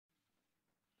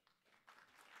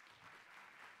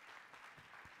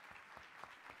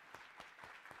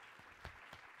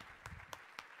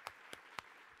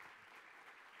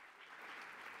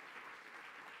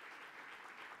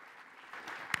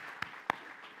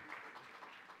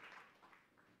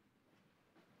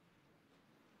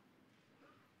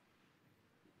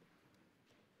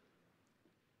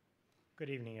Good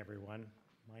evening, everyone.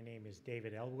 My name is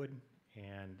David Ellwood,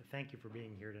 and thank you for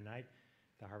being here tonight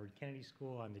at the Harvard Kennedy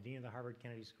School. I'm the Dean of the Harvard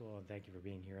Kennedy School, and thank you for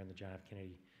being here on the John F.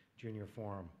 Kennedy Jr.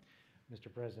 Forum.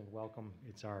 Mr. President, welcome.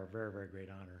 It's our very, very great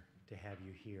honor to have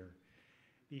you here.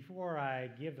 Before I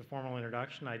give the formal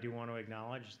introduction, I do want to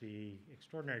acknowledge the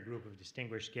extraordinary group of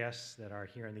distinguished guests that are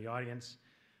here in the audience.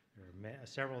 There are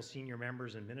several senior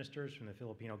members and ministers from the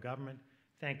Filipino government.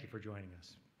 Thank you for joining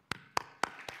us.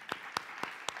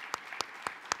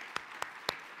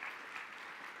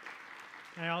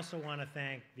 I also want to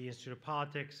thank the Institute of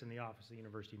Politics and the Office of the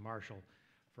University Marshal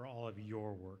for all of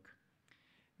your work.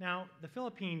 Now, the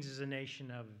Philippines is a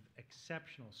nation of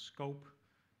exceptional scope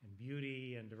and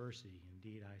beauty and diversity.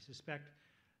 Indeed, I suspect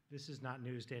this is not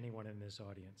news to anyone in this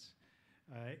audience.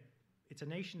 It's a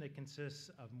nation that consists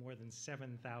of more than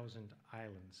 7,000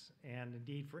 islands. And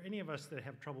indeed, for any of us that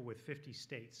have trouble with 50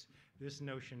 states, this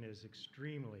notion is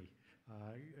extremely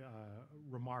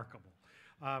remarkable.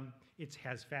 It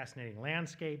has fascinating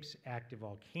landscapes, active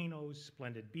volcanoes,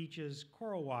 splendid beaches,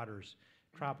 coral waters,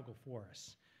 tropical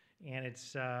forests. And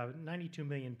its 92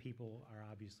 million people are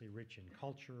obviously rich in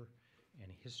culture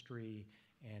and history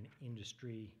and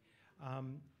industry.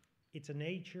 It's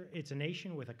a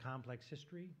nation with a complex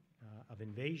history of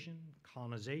invasion,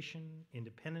 colonization,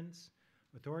 independence,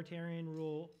 authoritarian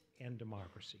rule, and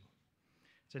democracy.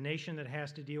 It's a nation that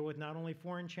has to deal with not only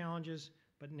foreign challenges,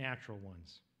 but natural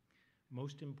ones.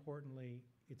 Most importantly,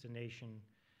 it's a nation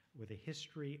with a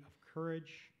history of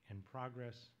courage and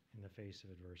progress in the face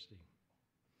of adversity.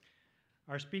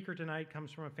 Our speaker tonight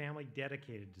comes from a family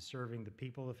dedicated to serving the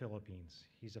people of the Philippines.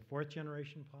 He's a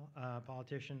fourth-generation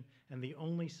politician and the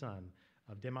only son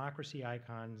of democracy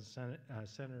icons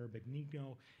Senator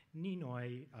Benigno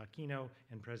Aquino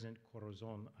and President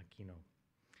Corazon Aquino.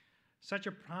 Such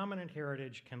a prominent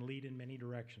heritage can lead in many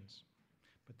directions,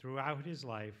 but throughout his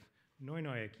life,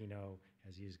 Noynoy Aquino,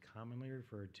 as he is commonly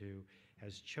referred to,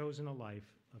 has chosen a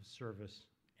life of service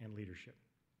and leadership.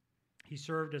 He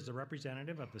served as the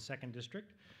representative of the 2nd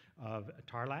District of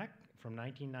Tarlac from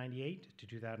 1998 to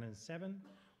 2007,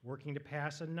 working to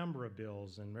pass a number of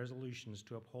bills and resolutions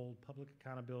to uphold public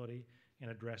accountability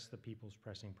and address the people's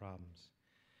pressing problems.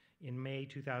 In May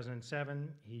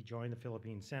 2007, he joined the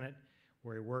Philippine Senate,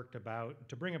 where he worked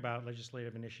to bring about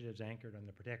legislative initiatives anchored on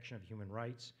the protection of human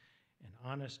rights and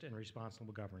honest and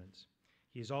responsible governance.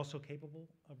 He is also capable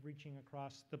of reaching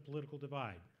across the political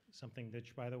divide, something that,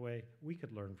 by the way, we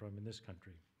could learn from in this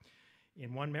country.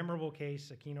 In one memorable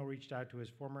case, Aquino reached out to his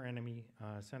former enemy,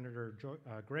 Senator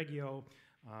Gregorio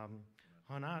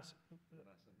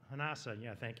Honasan,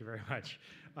 yeah, thank you very much.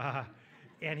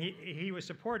 And he was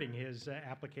supporting his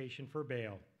application for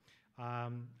bail.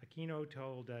 Aquino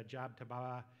told Jab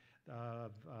Tababa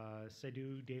of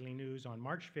Cedu Daily News on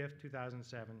March 5th,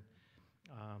 2007,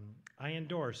 I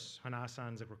endorse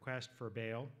Honasan's request for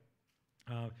bail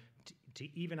to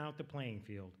even out the playing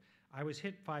field. I was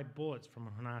hit 5 bullets from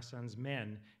Honasan's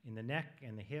men in the neck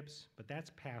and the hips, but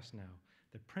that's past now.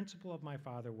 The principle of my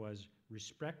father was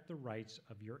respect the rights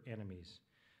of your enemies.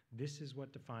 This is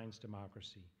what defines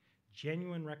democracy.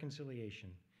 Genuine reconciliation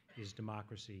is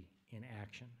democracy in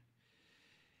action.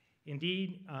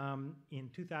 Indeed, in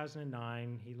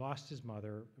 2009, he lost his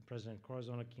mother, President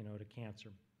Corazon Aquino, to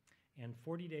cancer. And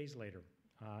 40 days later,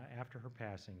 after her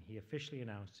passing, he officially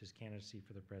announced his candidacy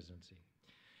for the presidency.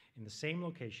 In the same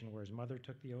location where his mother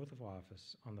took the oath of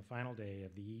office on the final day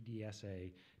of the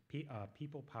EDSA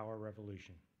People Power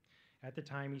Revolution. At the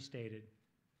time, he stated,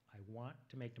 I want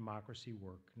to make democracy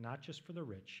work, not just for the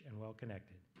rich and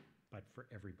well-connected, but for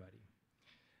everybody.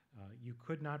 You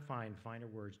could not find finer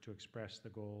words to express the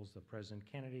goals of President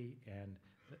Kennedy and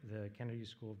the Kennedy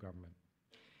School of Government.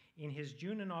 In his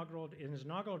inaugural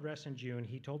address in June,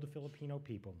 he told the Filipino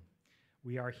people,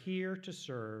 we are here to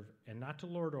serve and not to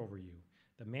lord over you.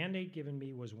 The mandate given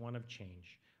me was one of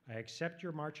change. I accept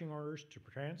your marching orders to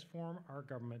transform our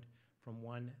government from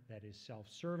one that is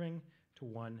self-serving to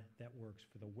one that works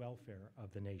for the welfare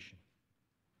of the nation.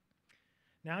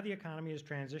 Now the economy is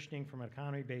transitioning from an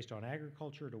economy based on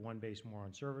agriculture to one based more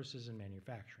on services and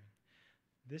manufacturing.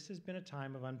 This has been a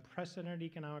time of unprecedented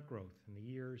economic growth. In the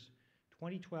years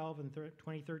 2012 and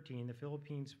 2013, the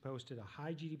Philippines posted a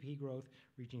high GDP growth,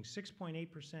 reaching 6.8%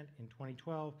 in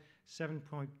 2012,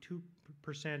 7.2%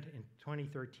 in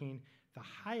 2013, the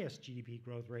highest GDP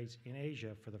growth rates in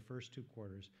Asia for the first 2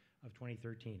 quarters of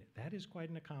 2013. That is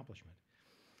quite an accomplishment.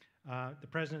 The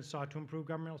president sought to improve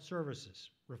governmental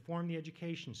services, reform the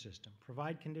education system,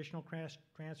 provide conditional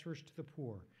transfers to the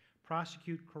poor,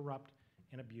 prosecute corrupt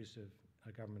and abusive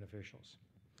government officials.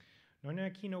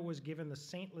 Noynoy Aquino was given the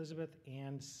St. Elizabeth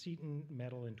Ann Seton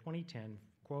Medal in 2010,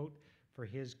 quote, for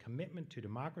his commitment to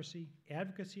democracy,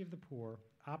 advocacy of the poor,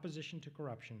 opposition to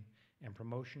corruption, and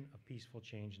promotion of peaceful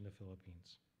change in the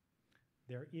Philippines.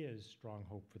 There is strong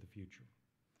hope for the future.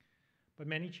 But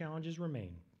many challenges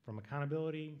remain, from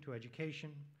accountability to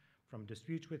education, from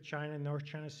disputes with China and North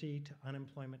China Sea to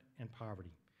unemployment and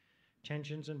poverty.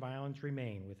 Tensions and violence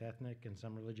remain, with ethnic and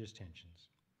some religious tensions.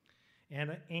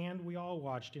 And we all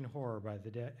watched in horror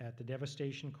at the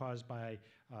devastation caused by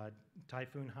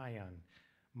Typhoon Haiyan.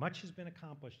 Much has been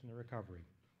accomplished in the recovery.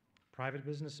 Private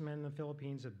businessmen in the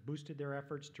Philippines have boosted their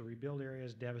efforts to rebuild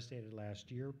areas devastated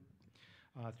last year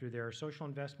through their social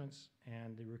investments,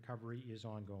 and the recovery is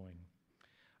ongoing.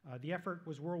 The effort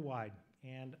was worldwide,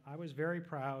 and I was very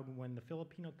proud when the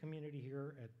Filipino community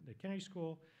here at the Kennedy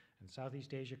School and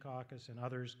Southeast Asia Caucus and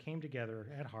others came together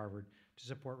at Harvard to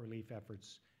support relief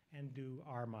efforts and do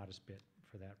our modest bit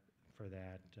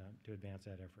to advance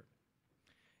that effort.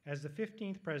 As the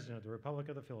 15th President of the Republic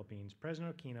of the Philippines,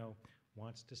 President Aquino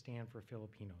wants to stand for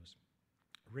Filipinos,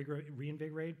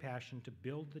 reinvigorated passion to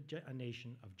build a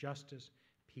nation of justice,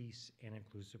 peace, and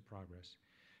inclusive progress.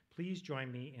 Please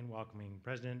join me in welcoming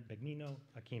President Benigno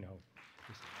Aquino.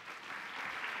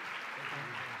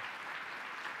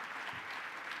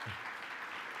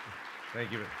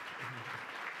 Thank you.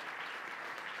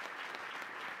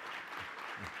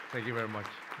 Thank you very much.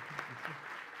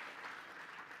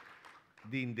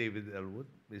 Dean David Ellwood,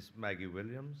 Ms. Maggie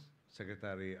Williams,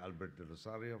 Secretary Albert De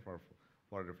Rosario of our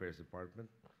Foreign Affairs Department,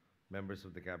 members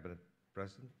of the Cabinet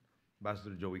present,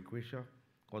 Ambassador Joey Quisha,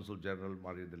 Consul General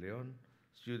Mario De Leon,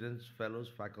 students, fellows,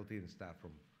 faculty, and staff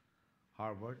from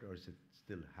Harvard, or is it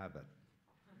still Harvard?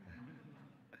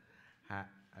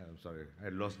 I'm sorry, I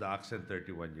lost the accent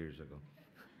 31 years ago,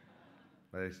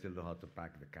 but I still know how to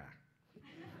pack the car.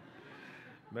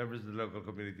 Members of the local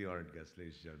community, honored guests,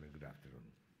 ladies and gentlemen, good afternoon.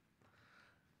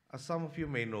 As some of you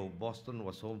may know, Boston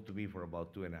was home to me for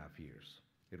about 2.5 years.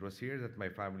 It was here that my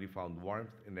family found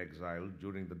warmth in exile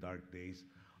during the dark days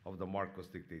of the Marcos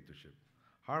dictatorship.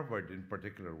 Harvard, in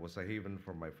particular, was a haven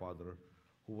for my father,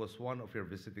 who was one of your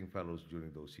visiting fellows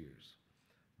during those years.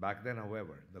 Back then,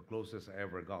 however, the closest I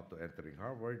ever got to entering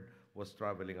Harvard was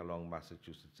traveling along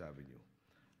Massachusetts Avenue.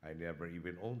 I never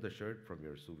even owned a shirt from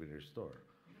your souvenir store.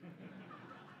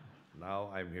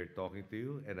 Now I'm here talking to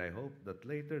you, and I hope that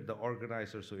later the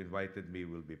organizers who invited me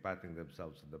will be patting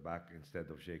themselves on the back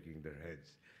instead of shaking their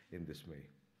heads in dismay.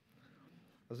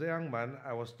 As a young man,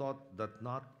 I was taught that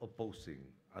not opposing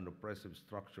an oppressive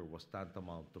structure was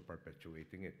tantamount to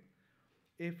perpetuating it.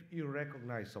 If you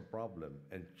recognize a problem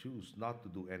and choose not to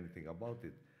do anything about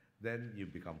it, then you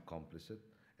become complicit,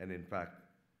 and in fact,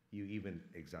 you even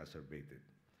exacerbate it.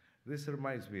 This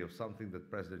reminds me of something that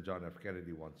President John F.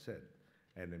 Kennedy once said,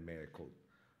 and may I quote,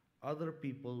 "Other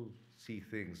people see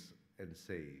things and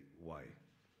say, why?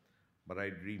 But I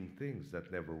dream things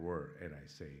that never were, and I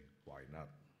say, why not?"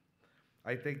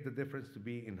 I take the difference to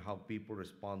be in how people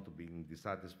respond to being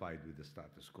dissatisfied with the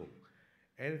status quo.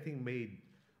 Anything made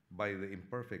by the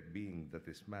imperfect being that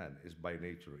is man is by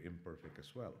nature imperfect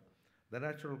as well. The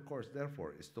natural course,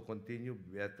 therefore, is to continue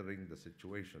bettering the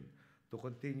situation, to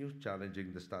continue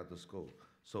challenging the status quo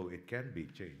so it can be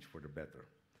changed for the better.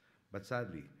 But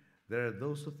sadly, there are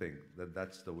those who think that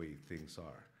that's the way things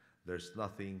are. There's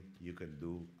nothing you can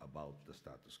do about the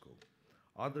status quo.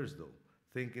 Others, though,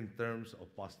 think in terms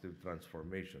of positive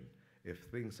transformation. If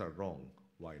things are wrong,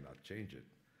 why not change it?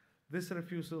 This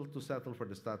refusal to settle for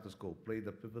the status quo played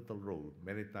a pivotal role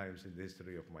many times in the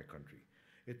history of my country.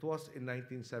 It was in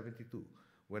 1972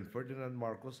 when Ferdinand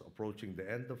Marcos, approaching the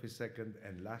end of his second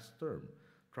and last term,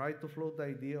 tried to float the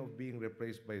idea of being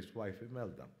replaced by his wife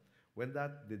Imelda. When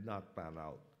that did not pan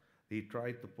out, he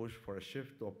tried to push for a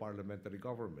shift to a parliamentary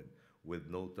government with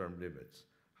no term limits.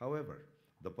 However,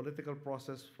 the political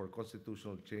process for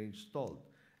constitutional change stalled,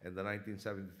 and the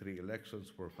 1973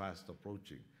 elections were fast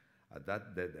approaching. At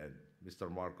that dead end, Mr.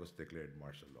 Marcos declared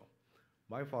martial law.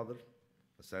 My father,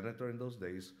 a senator in those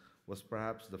days, was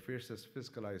perhaps the fiercest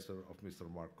fiscalizer of Mr.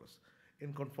 Marcos,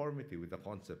 in conformity with the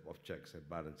concept of checks and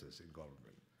balances in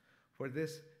government. For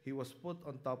this, he was put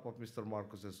on top of Mr.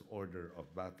 Marcos's order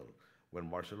of battle. When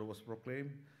martial law was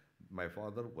proclaimed, my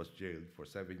father was jailed for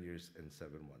 7 years and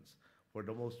 7 months, for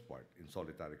the most part in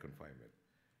solitary confinement.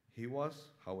 He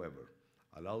was, however,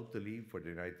 allowed to leave for the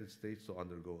United States to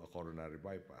undergo a coronary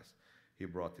bypass. He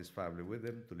brought his family with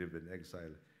him to live in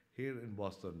exile here in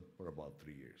Boston for about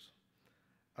 3 years.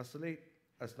 As late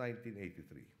as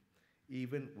 1983,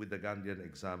 even with the Gandhian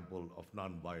example of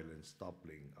nonviolence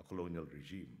toppling a colonial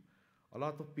regime, a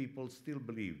lot of people still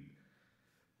believed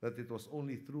that it was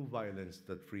only through violence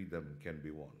that freedom can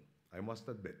be won. I must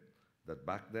admit that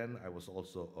back then I was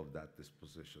also of that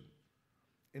disposition.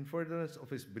 In furtherance of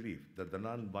his belief that the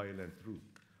non-violent route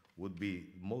would be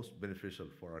most beneficial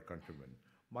for our countrymen,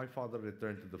 my father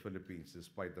returned to the Philippines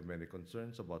despite the many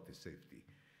concerns about his safety.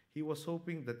 He was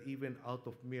hoping that even out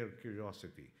of mere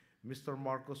curiosity, Mr.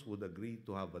 Marcos would agree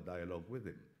to have a dialogue with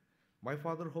him. My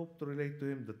father hoped to relate to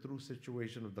him the true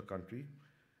situation of the country,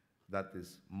 that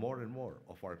is, more and more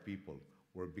of our people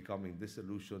were becoming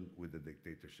disillusioned with the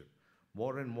dictatorship.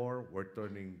 More and more were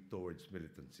turning towards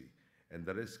militancy, and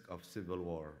the risk of civil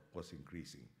war was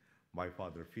increasing. My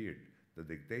father feared the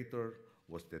dictator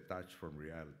was detached from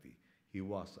reality. He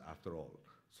was, after all,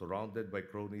 surrounded by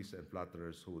cronies and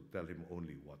flatterers who would tell him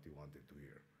only what he wanted to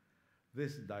hear.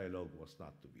 This dialogue was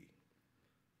not to be.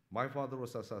 My father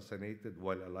was assassinated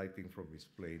while alighting from his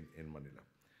plane in Manila.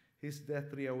 His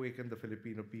death reawakened the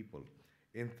Filipino people.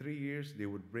 In 3 years, they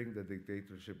would bring the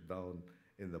dictatorship down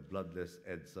in the bloodless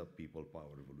EDSA People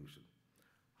Power Revolution.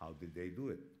 How did they do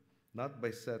it? Not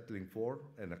by settling for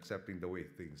and accepting the way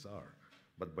things are,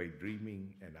 but by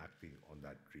dreaming and acting on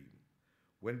that dream.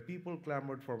 When people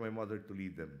clamored for my mother to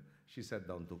lead them, she set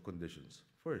down two conditions.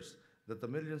 First, that a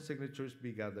million signatures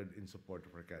be gathered in support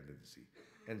of her candidacy.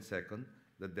 And second,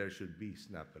 that there should be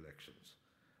snap elections.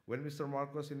 When Mr.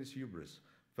 Marcos in his hubris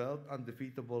felt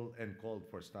undefeatable and called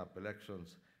for snap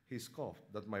elections, he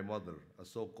scoffed that my mother, a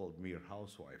so-called mere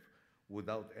housewife,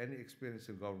 without any experience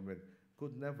in government,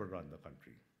 could never run the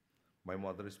country. My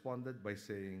mother responded by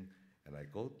saying, and I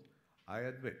quote, "I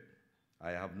admit,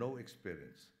 I have no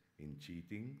experience in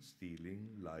cheating, stealing,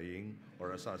 lying,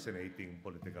 or assassinating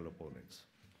political opponents."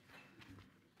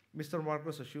 Mr.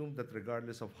 Marcos assumed that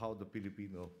regardless of how the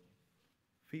Filipino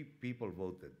people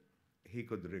voted, he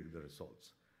could rig the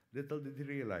results. Little did he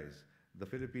realize the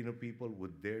Filipino people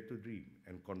would dare to dream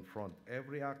and confront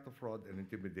every act of fraud and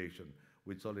intimidation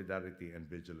with solidarity and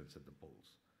vigilance at the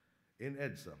polls. In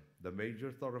EDSA, the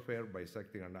major thoroughfare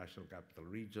bisecting our national capital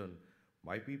region,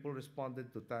 my people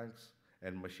responded to tanks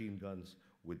and machine guns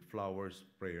with flowers,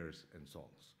 prayers, and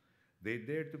songs. They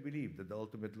dared to believe that the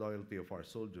ultimate loyalty of our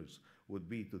soldiers would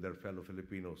be to their fellow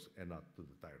Filipinos and not to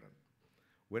the tyrant.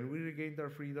 When we regained our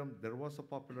freedom, there was a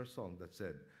popular song that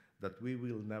said that we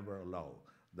will never allow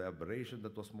the aberration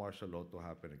that was martial law to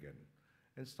happen again.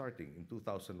 And starting in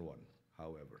 2001,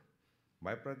 however,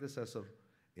 my predecessor,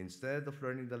 instead of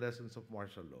learning the lessons of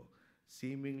martial law,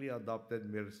 seemingly adopted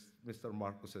Mr.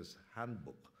 Marcos's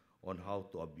handbook on how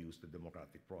to abuse the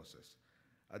democratic process.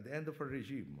 At the end of her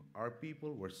regime, our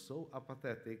people were so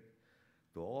apathetic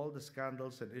to all the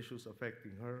scandals and issues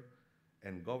affecting her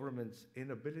and government's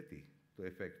inability to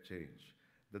effect change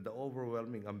that the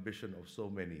overwhelming ambition of so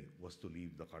many was to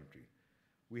leave the country.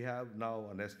 We have now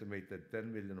an estimated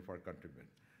 10 million of our countrymen,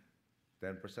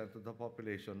 10% of the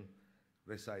population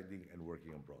residing and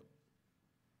working abroad.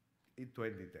 In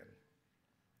 2010,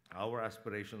 our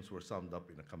aspirations were summed up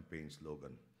in a campaign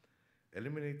slogan: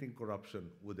 eliminating corruption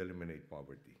would eliminate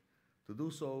poverty. To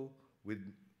do so, we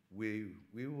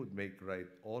would make right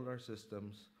all our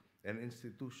systems and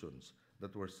institutions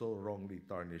that were so wrongly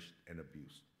tarnished and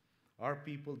abused. Our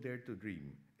people dared to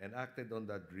dream and acted on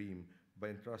that dream by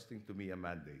entrusting to me a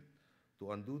mandate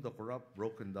to undo the corrupt,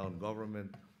 broken-down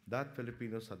government that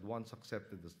Filipinos had once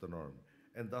accepted as the norm,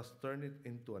 and thus turn it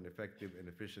into an effective and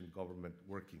efficient government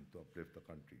working to uplift the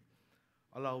country.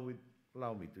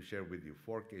 Allow me to share with you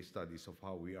 4 case studies of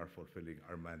how we are fulfilling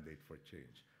our mandate for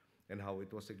change and how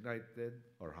it was ignited,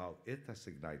 or how it has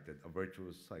ignited, a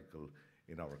virtuous cycle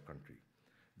in our country.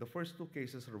 The first 2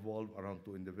 cases revolve around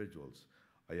 2 individuals: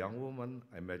 a young woman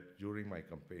I met during my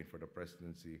campaign for the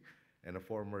presidency and a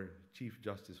former Chief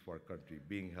Justice for our country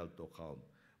being held to account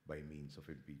by means of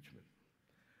impeachment.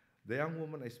 The young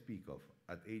woman I speak of,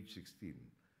 at age 16,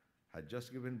 had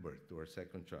just given birth to her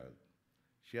second child.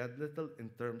 She had little in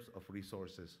terms of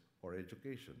resources or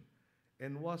education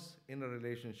and was in a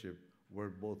relationship where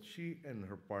both she and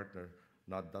her partner,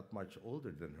 not that much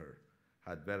older than her,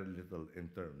 had very little in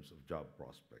terms of job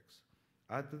prospects.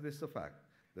 Add to this the fact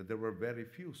that there were very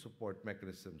few support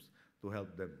mechanisms to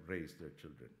help them raise their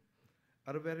children.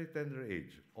 At a very tender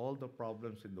age, all the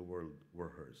problems in the world were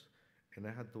hers, and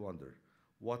I had to wonder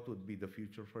what would be the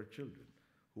future for children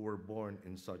who were born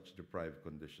in such deprived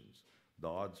conditions. The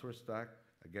odds were stacked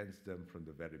against them from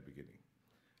the very beginning.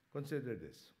 Consider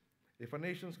this: if a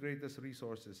nation's greatest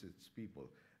resource is its people,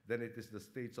 then it is the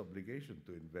state's obligation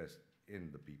to invest in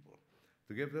the people,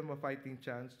 to give them a fighting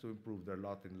chance to improve their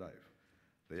lot in life.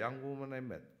 The young woman I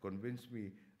met convinced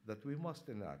me that we must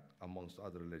enact, amongst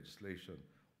other legislation,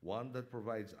 one that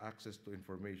provides access to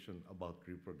information about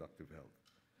reproductive health,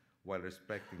 while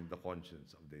respecting the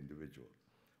conscience of the individual.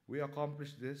 We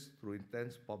accomplished this through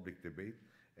intense public debate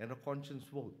and a conscience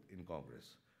vote in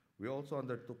Congress. We also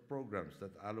undertook programs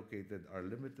that allocated our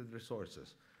limited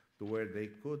resources to where they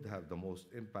could have the most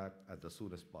impact at the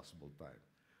soonest possible time.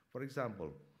 For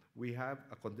example, we have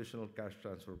a conditional cash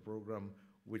transfer program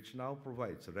which now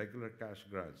provides regular cash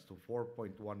grants to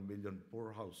 4.1 million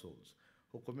poor households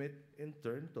who commit in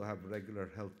turn to have regular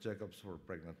health checkups for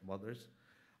pregnant mothers,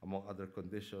 among other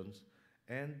conditions,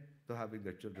 and to having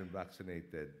their children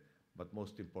vaccinated, but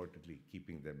most importantly,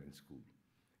 keeping them in school.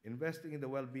 Investing in the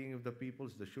well-being of the people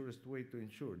is the surest way to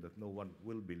ensure that no one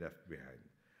will be left behind.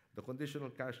 The conditional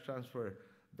cash transfer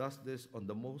does this on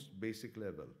the most basic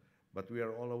level, but we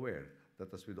are all aware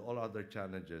that as with all other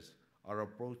challenges, our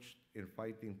approach in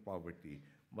fighting poverty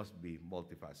must be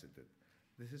multifaceted.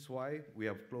 This is why we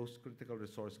have closed critical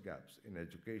resource gaps in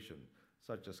education,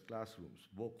 such as classrooms,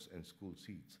 books, and school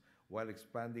seats, while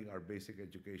expanding our basic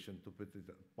education to put it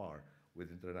at par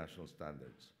with international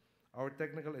standards. Our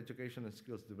Technical Education and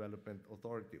Skills Development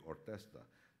Authority, or TESTA,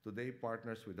 today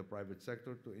partners with the private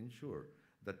sector to ensure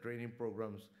that training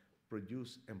programs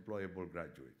produce employable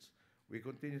graduates. We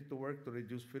continue to work to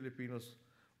reduce Filipinos'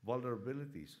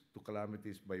 vulnerabilities to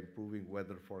calamities by improving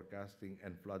weather forecasting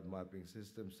and flood mapping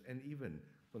systems and even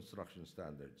construction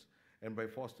standards, and by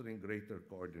fostering greater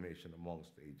coordination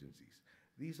amongst agencies.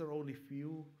 These are only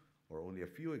a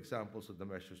few examples of the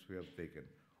measures we have taken,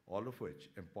 all of which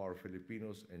empower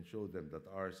Filipinos and show them that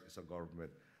ours is a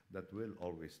government that will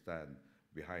always stand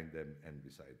behind them and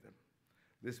beside them.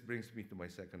 This brings me to my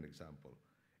second example,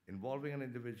 involving an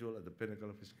individual at the pinnacle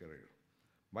of his career.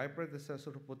 My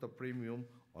predecessor, who put a premium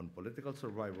on political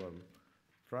survival,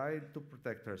 tried to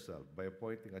protect herself by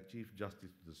appointing a Chief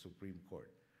Justice to the Supreme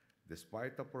Court,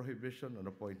 despite a prohibition on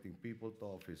appointing people to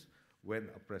office when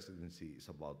a presidency is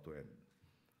about to end.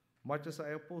 Much as I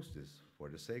oppose this, for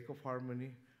the sake of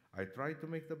harmony, I tried to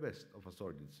make the best of a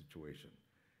sordid situation.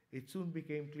 It soon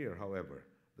became clear, however,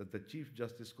 that the Chief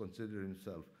Justice considered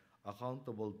himself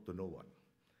accountable to no one,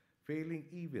 failing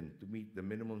even to meet the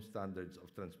minimum standards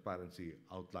of transparency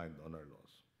outlined on our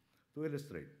laws. To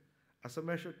illustrate, as a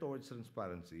measure towards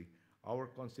transparency, our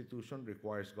Constitution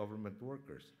requires government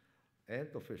workers and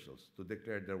officials to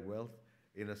declare their wealth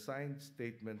in a signed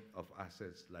statement of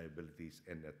assets, liabilities,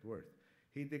 and net worth.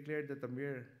 He declared that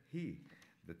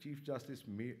the Chief Justice,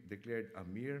 declared a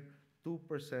mere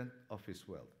 2% of his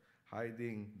wealth,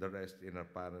 hiding the rest in an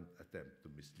apparent attempt to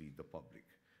mislead the public.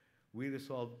 We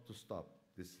resolved to stop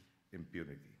this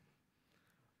impunity.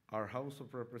 Our House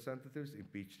of Representatives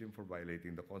impeached him for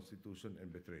violating the Constitution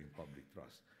and betraying public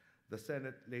trust. The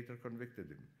Senate later convicted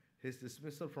him. His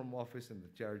dismissal from office and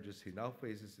the charges he now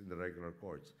faces in the regular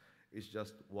courts is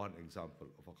just one example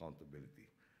of accountability.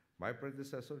 My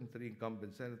predecessor and 3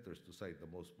 incumbent senators, to cite the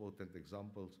most potent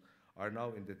examples, are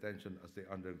now in detention as they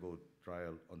undergo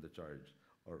trial on the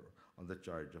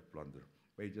charge of plunder.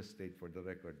 May I just state for the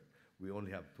record, we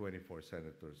only have 24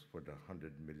 senators for the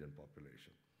 100 million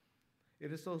population.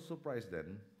 It is no surprise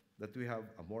then that we have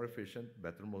a more efficient,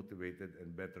 better motivated,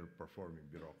 and better performing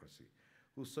bureaucracy,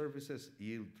 whose services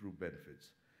yield true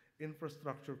benefits.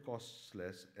 Infrastructure costs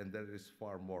less, and there is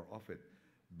far more of it,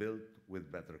 built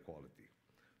with better quality.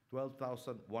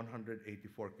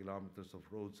 12,184 kilometers of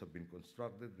roads have been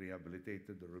constructed,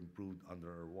 rehabilitated, or improved under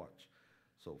our watch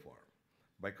so far.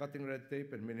 By cutting red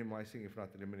tape and minimizing, if not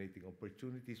eliminating,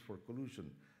 opportunities for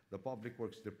collusion, the Public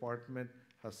Works Department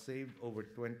has saved over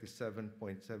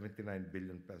 27.79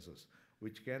 billion pesos,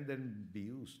 which can then be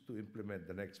used to implement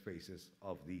the next phases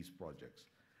of these projects.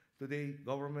 Today,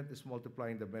 government is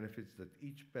multiplying the benefits that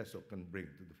each peso can bring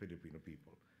to the Filipino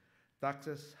people.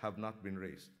 Taxes have not been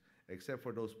raised, except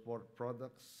for those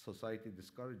products society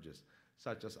discourages,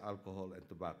 such as alcohol and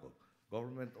tobacco.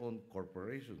 Government-owned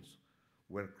corporations,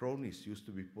 where cronies used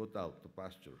to be put out to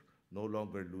pasture, no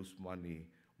longer lose money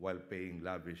while paying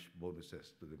lavish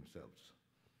bonuses to themselves.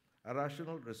 A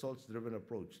rational, results-driven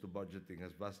approach to budgeting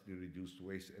has vastly reduced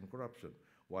waste and corruption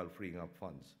while freeing up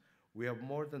funds. We have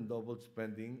more than doubled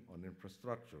spending on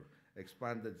infrastructure,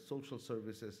 expanded social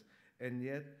services, and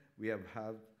yet we have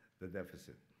halved the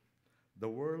deficit. The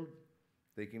world,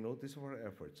 taking notice of our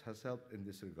efforts, has helped in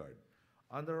this regard.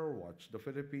 Under our watch, the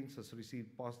Philippines has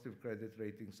received positive credit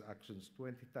ratings actions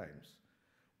 20 times,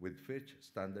 with Fitch,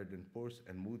 Standard & Poor's,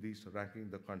 and Moody's ranking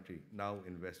the country now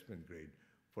investment grade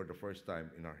for the first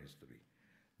time in our history.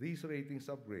 These ratings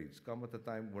upgrades come at a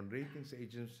time when ratings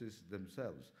agencies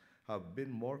themselves have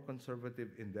been more conservative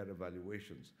in their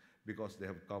evaluations because they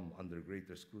have come under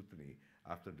greater scrutiny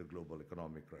after the global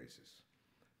economic crisis.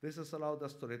 This has allowed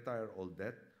us to retire old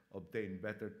debt, obtain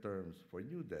better terms for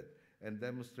new debt, and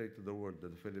demonstrate to the world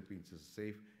that the Philippines is a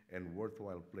safe and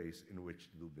worthwhile place in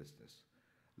which to do business.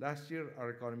 Last year,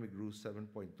 our economy grew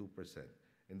 7.2%,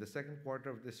 In the second quarter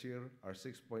of this year, our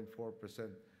 6.4%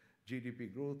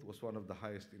 GDP growth was one of the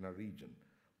highest in our region.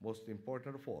 Most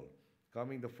important of all,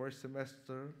 comparing the first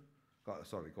semester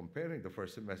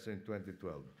in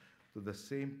 2012 to the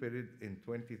same period in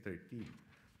 2013,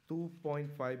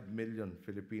 2.5 million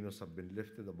Filipinos have been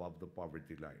lifted above the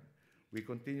poverty line. We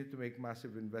continue to make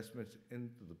massive investments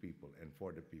into the people and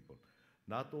for the people,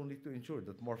 not only to ensure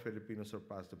that more Filipinos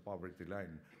surpass the poverty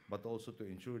line, but also to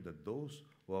ensure that those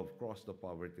who have crossed the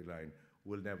poverty line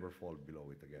will never fall below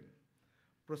it again.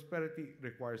 Prosperity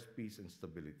requires peace and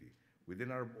stability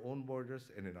within our own borders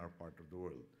and in our part of the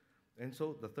world. And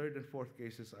so, the third and fourth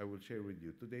cases I will share with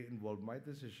you today involve my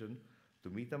decision to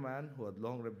meet a man who had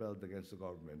long rebelled against the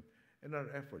government and our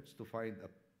efforts to find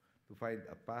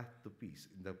a path to peace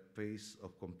in the face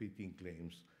of competing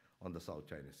claims on the South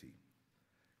China Sea.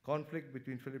 Conflict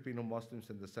between Filipino Muslims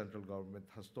and the central government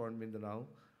has torn Mindanao,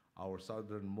 our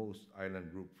southernmost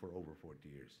island group, for over 40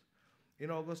 years. In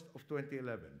August of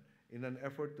 2011, in an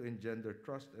effort to engender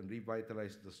trust and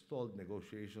revitalize the stalled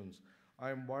negotiations,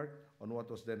 I embarked on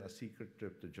what was then a secret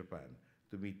trip to Japan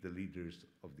to meet the leaders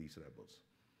of these rebels.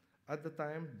 At the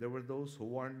time, there were those who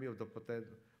warned me of the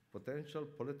potential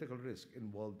political risk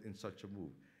involved in such a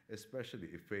move, especially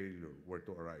if failure were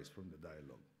to arise from the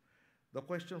dialogue. The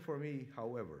question for me,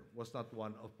 however, was not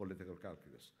one of political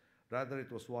calculus. Rather,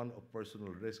 it was one of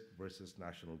personal risk versus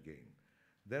national gain.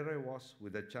 There I was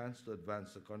with a chance to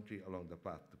advance the country along the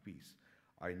path to peace.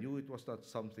 I knew it was not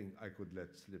something I could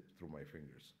let slip through my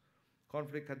fingers.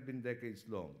 Conflict had been decades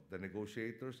long. The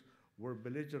negotiators were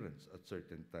belligerents at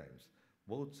certain times.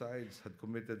 Both sides had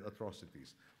committed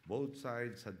atrocities. Both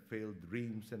sides had failed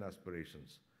dreams and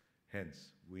aspirations.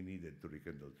 Hence, we needed to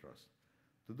rekindle trust.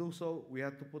 To do so, we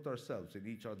had to put ourselves in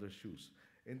each other's shoes.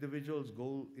 Individual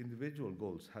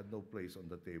goals had no place on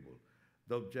the table.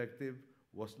 The objective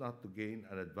was not to gain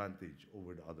an advantage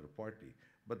over the other party,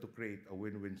 but to create a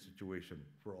win-win situation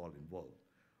for all involved.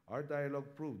 Our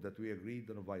dialogue proved that we agreed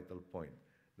on a vital point,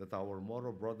 that our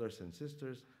Moro brothers and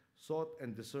sisters sought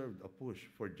and deserved a push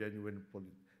for genuine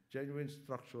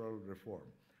structural reform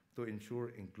to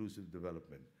ensure inclusive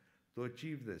development. To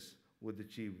achieve this would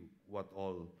achieve what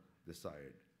all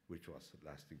desired, which was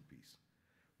lasting peace.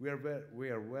 We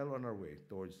are well on our way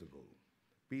towards the goal.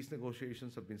 Peace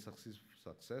negotiations have been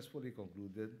successfully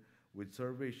concluded, with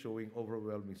surveys showing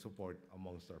overwhelming support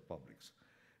amongst our publics.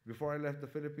 Before I left the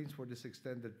Philippines for this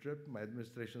extended trip, my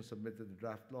administration submitted a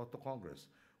draft law to Congress,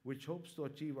 which hopes to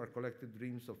achieve our collective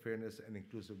dreams of fairness and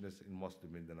inclusiveness in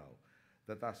Muslim Mindanao.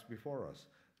 The task before us,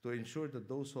 to ensure that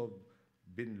those who have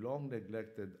been long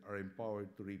neglected are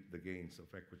empowered to reap the gains of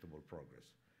equitable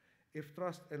progress. If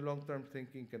trust and long-term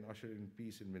thinking can usher in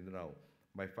peace in Mindanao,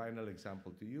 my final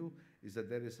example to you is that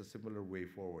there is a similar way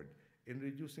forward in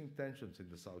reducing tensions in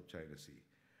the South China Sea.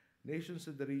 Nations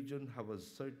in the region have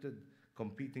asserted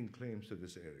competing claims to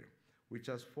this area, which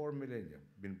has for millennia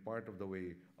been part of the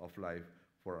way of life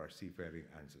for our seafaring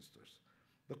ancestors.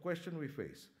 The question we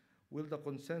face: will the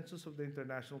consensus of the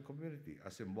international community,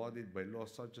 as embodied by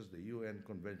laws such as the UN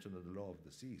Convention on the Law of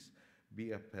the Seas,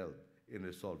 be upheld in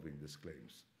resolving these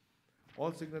claims?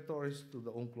 All signatories to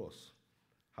the UNCLOS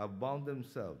have bound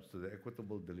themselves to the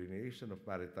equitable delineation of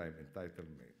maritime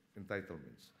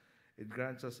entitlements. It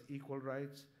grants us equal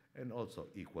rights and also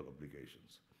equal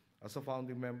obligations. As a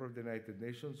founding member of the United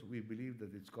Nations, we believe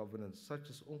that its covenants such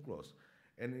as UNCLOS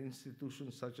and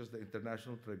institutions such as the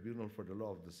International Tribunal for the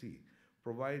Law of the Sea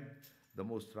provide the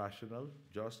most rational,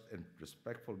 just, and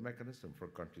respectful mechanism for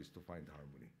countries to find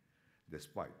harmony,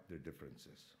 despite their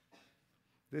differences.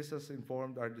 This has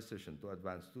informed our decision to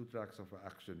advance two tracks of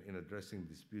action in addressing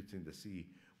disputes in the sea,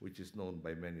 which is known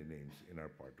by many names in our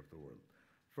part of the world.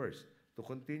 First, to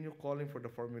continue calling for the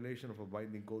formulation of a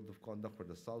binding code of conduct for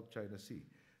the South China Sea.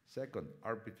 Second,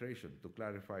 arbitration to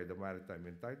clarify the maritime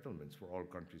entitlements for all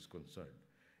countries concerned.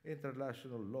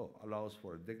 International law allows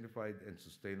for a dignified and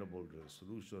sustainable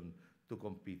resolution to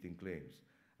competing claims,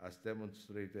 as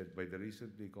demonstrated by the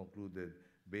recently concluded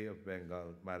Bay of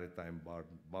Bengal Maritime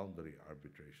Boundary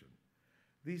Arbitration.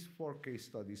 These four case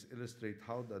studies illustrate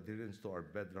how the adherence to our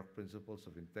bedrock principles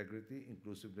of integrity,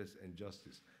 inclusiveness, and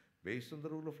justice, based on the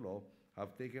rule of law,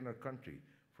 have taken our country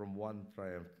from one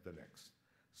triumph to the next.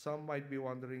 Some might be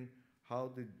wondering, how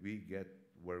did we get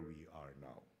where we are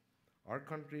now? Our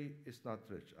country is not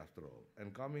rich after all,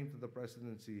 and coming to the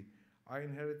presidency, I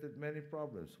inherited many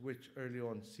problems which early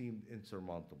on seemed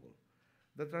insurmountable.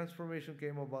 The transformation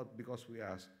came about because we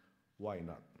asked, why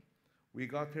not? We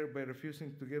got here by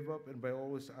refusing to give up and by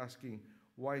always asking,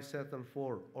 why settle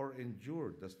for or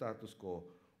endure the status quo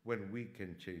when we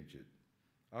can change it?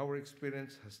 Our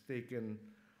experience has taken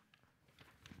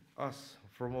Us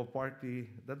from a party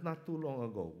that not too long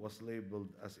ago was labeled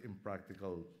as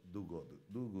impractical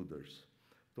do-gooders,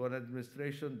 to an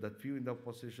administration that few in the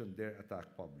opposition dare attack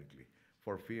publicly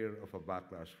for fear of a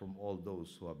backlash from all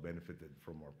those who have benefited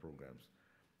from our programs.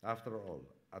 After all,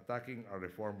 attacking our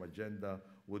reform agenda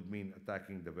would mean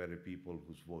attacking the very people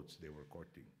whose votes they were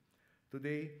courting.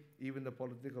 Today, even the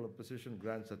political opposition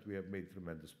grants that we have made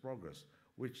tremendous progress,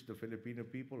 which the Filipino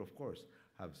people, of course,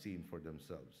 have seen for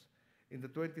themselves. In the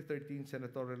 2013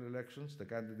 senatorial elections, the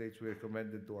candidates we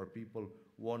recommended to our people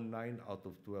won 9 out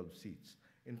of 12 seats.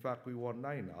 In fact, we won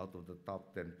 9 out of the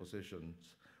top 10 positions,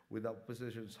 with the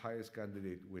opposition's highest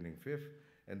candidate winning 5th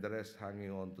and the rest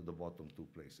hanging on to the bottom 2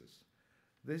 places.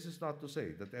 This is not to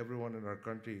say that everyone in our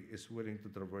country is willing to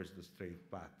traverse the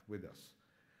straight path with us.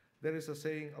 There is a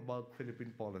saying about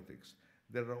Philippine politics: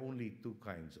 there are only 2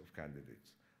 kinds of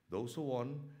candidates, those who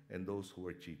won and those who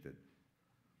were cheated.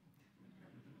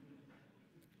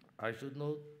 I should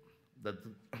note that,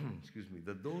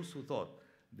 that those who thought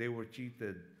they were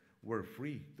cheated were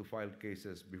free to file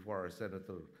cases before our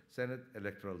Senate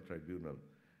Electoral Tribunal,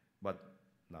 but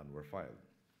none were filed.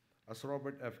 As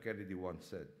Robert F. Kennedy once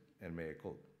said, and may I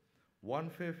quote,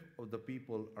 "1/5 of the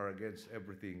people are against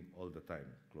everything all the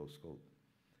time," close quote.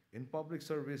 In public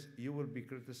service, you will be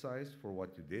criticized for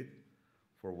what you did,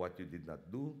 for what you did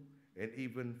not do, and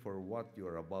even for what you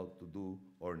are about to do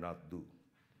or not do.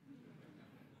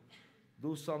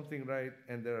 Do something right,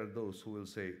 and there are those who will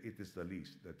say it is the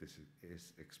least that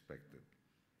is expected.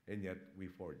 And yet we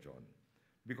forge on.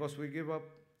 Because we give up,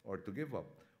 or to give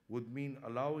up, would mean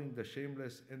allowing the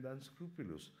shameless and the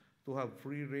unscrupulous to have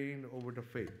free reign over the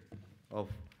fate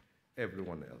of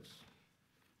everyone else.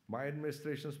 My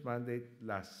administration's mandate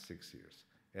lasts 6 years,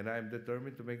 and I am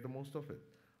determined to make the most of it.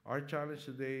 Our challenge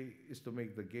today is to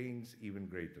make the gains even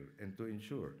greater and to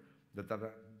ensure that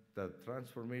the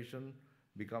transformation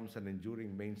becomes an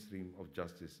enduring mainstream of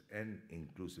justice and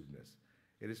inclusiveness.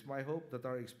 It is my hope that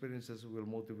our experiences will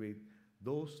motivate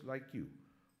those like you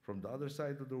from the other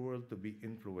side of the world to be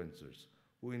influencers,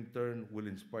 who in turn will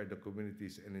inspire the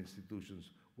communities and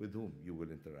institutions with whom you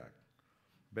will interact.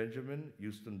 Benjamin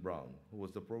Houston Brown, who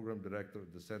was the program director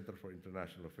of the Center for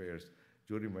International Affairs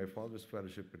during my father's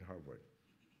fellowship in Harvard,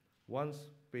 once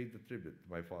paid a tribute to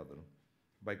my father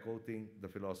by quoting the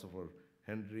philosopher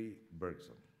Henry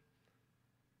Bergson.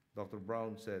 Dr.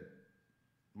 Brown said,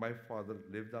 "My father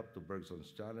lived up to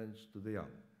Bergson's challenge to the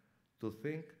young, to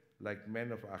think like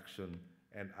men of action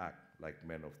and act like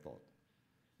men of thought."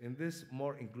 In this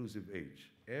more inclusive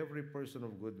age, every person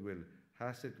of goodwill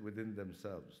has it within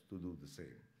themselves to do the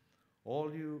same.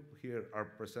 All you here are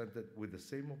presented with the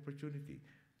same opportunity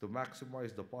to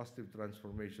maximize the positive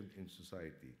transformation in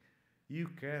society. You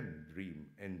can dream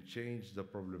and change the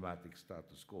problematic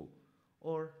status quo,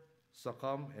 or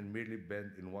succumb and merely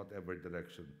bend in whatever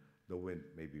direction the wind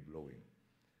may be blowing.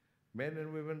 Men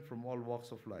and women from all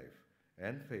walks of life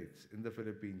and faiths in the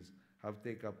Philippines have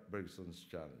taken up Bergson's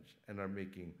challenge and are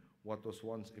making what was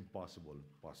once impossible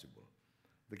possible.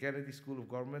 The Kennedy School of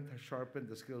Government has sharpened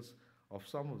the skills of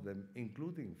some of them,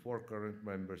 including 4 current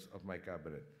members of my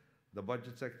cabinet: the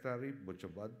Budget Secretary, Butch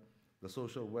Abad, the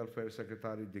Social Welfare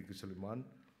Secretary, Dicky Soliman,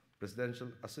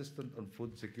 Presidential Assistant on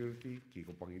Food Security,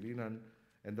 Kiko Pangilinan,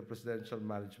 and the Presidential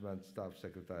Management Staff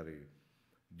Secretary,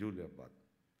 Julia Bat.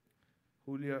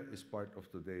 Julia is part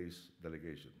of today's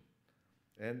delegation.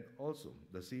 And also,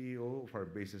 the CEO of our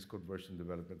Basis Conversion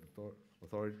Development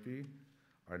Authority,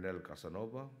 Arnel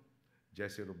Casanova,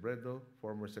 Jesse Robredo,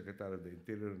 former Secretary of the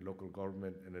Interior and Local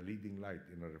Government and a leading light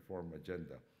in our reform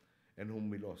agenda, and whom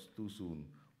we lost too soon,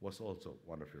 was also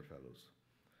one of your fellows.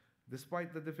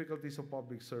 Despite the difficulties of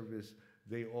public service,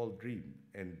 they all dreamed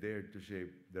and dared to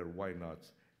shape their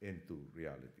why-nots into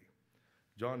reality.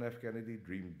 John F. Kennedy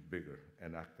dreamed bigger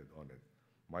and acted on it.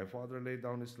 My father laid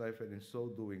down his life and in so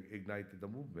doing ignited a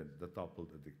movement that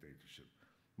toppled a dictatorship.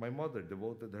 My mother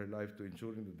devoted her life to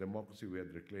ensuring the democracy we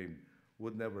had reclaimed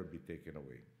would never be taken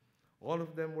away. All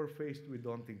of them were faced with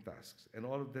daunting tasks, and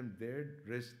all of them dared,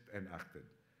 risked, and acted.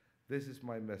 This is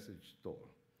my message to all.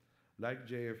 Like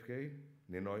JFK,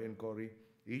 Ninoy, and Cory,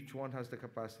 each one has the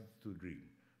capacity to dream,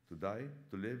 to die,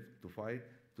 to live, to fight,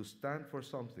 to stand for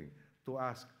something, to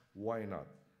ask, why not,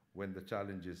 when the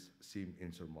challenges seem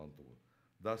insurmountable.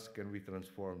 Thus can we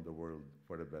transform the world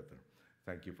for the better.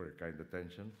 Thank you for your kind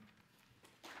attention.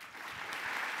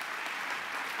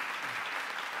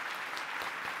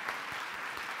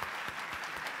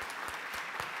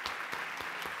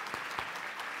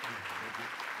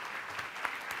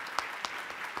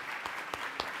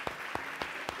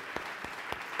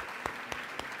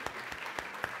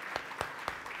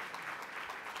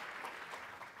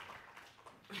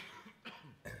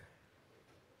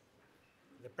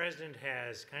 President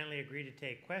has kindly agreed to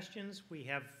take questions. We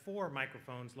have 4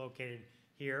 microphones located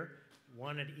here,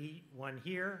 one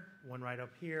here, one right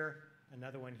up here,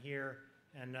 another one here,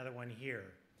 and another one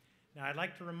here. Now, I'd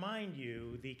like to remind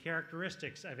you the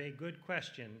characteristics of a good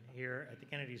question here at the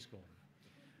Kennedy School.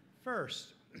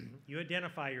 First, you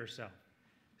identify yourself.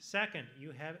 Second,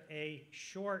 you have a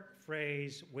short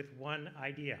phrase with one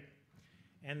idea.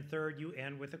 And third, you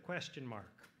end with a question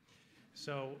mark.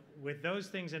 So with those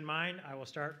things in mind, I will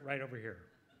start right over here.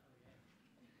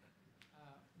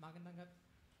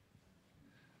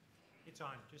 It's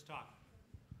on, just talk.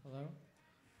 Hello?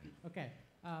 Okay.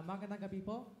 Magandang gabi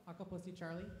po. Ako po si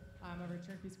Charlie. I'm a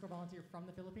returned Peace Corps volunteer from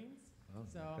the Philippines. Oh,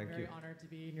 so I'm very honored to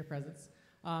be in your presence.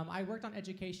 I worked on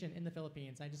education in the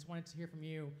Philippines. I just wanted to hear from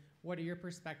you, what are your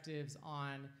perspectives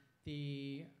on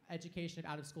the education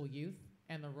of out-of-school youth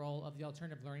and the role of the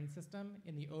alternative learning system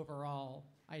in the overall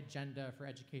agenda for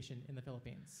education in the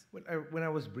Philippines? When I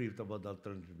was briefed about the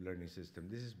alternative learning system,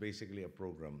 this is basically a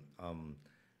program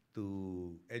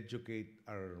to educate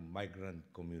our migrant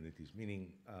communities,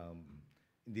 meaning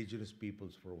indigenous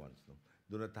peoples for once,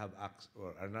 do not have access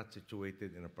or are not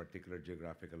situated in a particular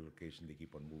geographical location. They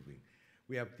keep on moving.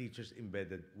 We have teachers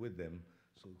embedded with them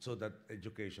so that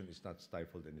education is not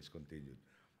stifled and is continued.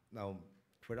 Now,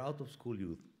 for the out-of-school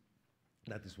youth,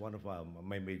 that is one of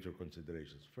my major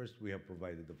considerations. First, we have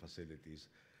provided the facilities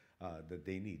that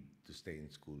they need to stay in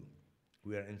school.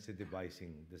 We are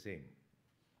incentivizing the same.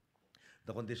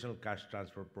 The conditional cash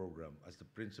transfer program, as the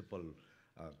principal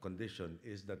condition,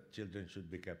 is that children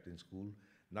should be kept in school,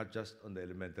 not just on the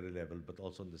elementary level, but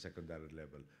also on the secondary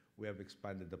level. We have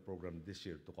expanded the program this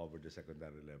year to cover the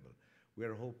secondary level. We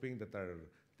are hoping that our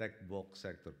tech box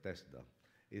sector, TESDA,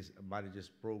 manages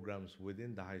programs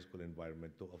within the high school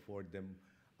environment to afford them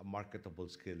a marketable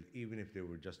skill, even if they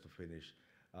were just to finish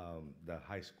the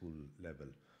high school level.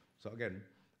 So again,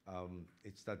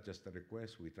 it's not just a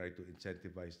request. We try to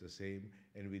incentivize the same,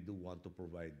 and we do want to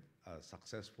provide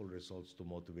successful results to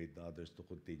motivate the others to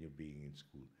continue being in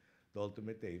school. The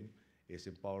ultimate aim is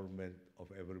empowerment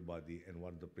of everybody, and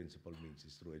one of the principal means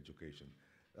is through education.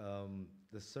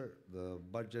 The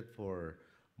budget for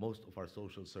most of our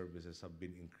social services have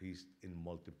been increased in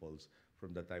multiples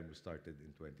from the time we started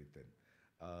in 2010.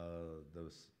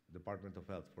 The Department of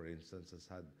Health, for instance, has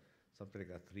had something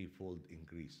like a 3-fold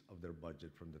increase of their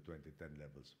budget from the 2010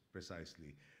 levels,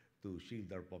 precisely to shield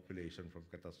our population from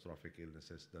catastrophic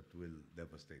illnesses that will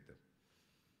devastate them.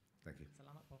 Thank you.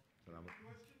 Salamat po. Salamat.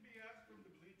 Question be asked from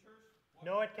the bleachers?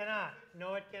 No, it cannot.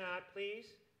 No, it cannot.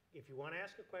 Please, if you want to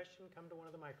ask a question, come to one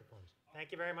of the microphones.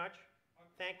 Thank you very much.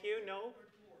 Thank you. No,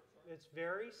 it's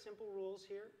very simple rules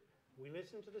here. We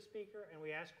listen to the speaker and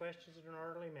we ask questions in an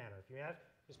orderly manner. If you ask,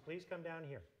 just please come down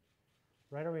here.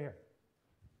 Right over here.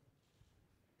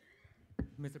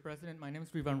 Mr. President, my name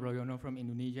is Rivan Royono from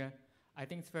Indonesia. I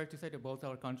think it's fair to say that both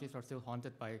our countries are still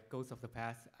haunted by ghosts of the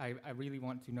past. I really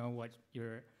want to know what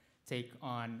your take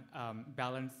on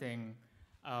balancing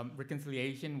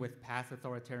reconciliation with past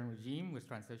authoritarian regime with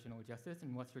transitional justice,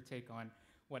 and what's your take on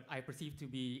what I perceive to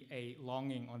be a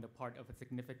longing on the part of a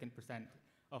significant percent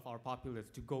of our populace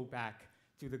to go back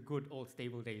to the good old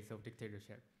stable days of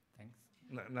dictatorship? Thanks.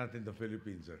 Not in the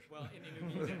Philippines, sir. Well, in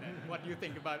Indonesia, then. What do you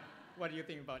think about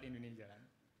Indonesia, then?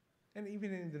 And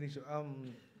even in Indonesia,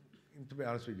 to be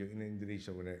honest with you, in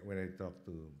Indonesia, when I talk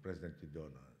to President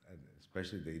Yudhoyono, and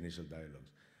especially the initial dialogues,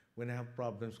 when I have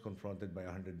problems confronted by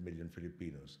 100 million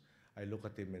Filipinos, I look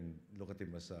at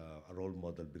him as a role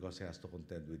model, because he has to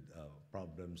contend with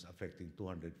problems affecting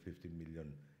 250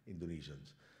 million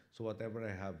Indonesians. So whatever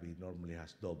I have, he normally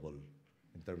has double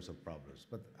in terms of problems.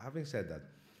 But having said that,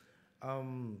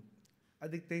 a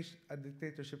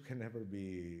dictatorship can never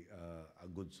be a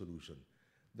good solution.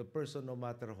 The person, no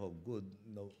matter how good,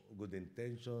 good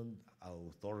intentioned, how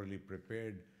thoroughly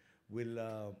prepared, will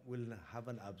have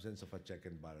an absence of a check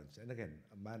and balance. And again,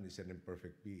 a man is an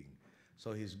imperfect being,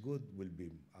 so his good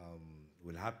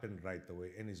will happen right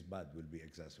away, and his bad will be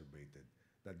exacerbated.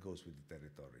 That goes with the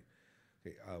territory.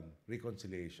 Okay,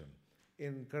 reconciliation.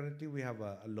 Currently, we have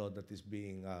a law that is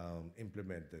being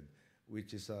implemented,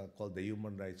 which is called the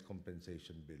Human Rights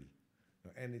Compensation Bill.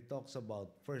 And it talks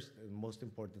about, first and most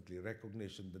importantly,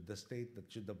 recognition that the state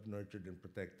that should have nurtured and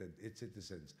protected its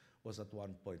citizens was at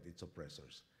one point its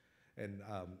oppressors. And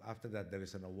after that, there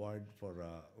is an award for,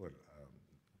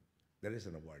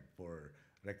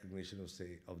 recognition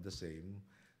of the same,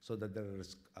 so that there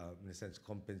is, in a sense,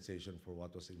 compensation for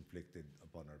what was inflicted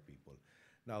upon our people.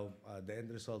 Now, the end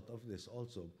result of this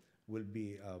also will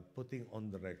be putting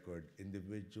on the record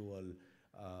individual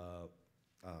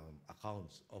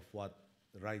accounts of what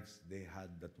rights they had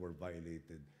that were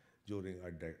violated during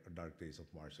our dark days of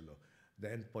martial law.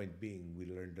 The end point being, we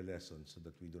learned the lesson so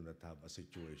that we do not have a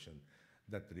situation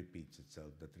that repeats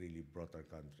itself, that really brought our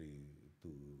country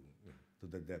to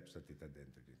the depths that it had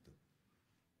entered into.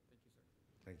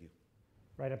 Thank you.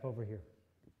 Right up over here.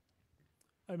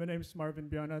 Hi, my name is Marvin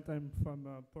Bionat. I'm from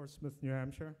Portsmouth, New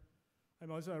Hampshire.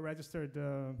 I'm also a registered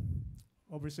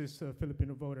overseas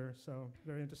Filipino voter, so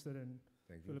very interested in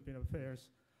Thank you. Filipino affairs.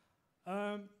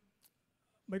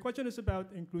 My question is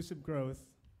about inclusive growth.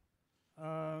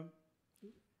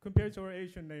 Compared to our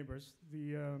Asian neighbors,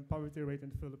 the poverty rate in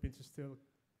the Philippines is still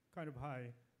kind of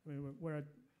high. I mean, we're at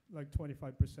like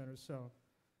 25% or so.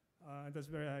 And that's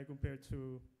very high compared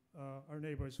to our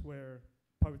neighbors where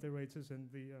poverty rates is in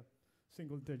the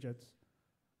single digits.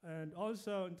 And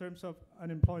also in terms of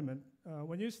unemployment,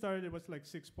 when you started it was like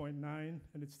 6.9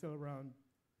 and it's still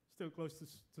close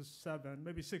to 7,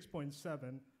 maybe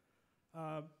 6.7.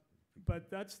 But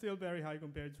that's still very high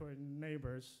compared to our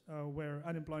neighbors where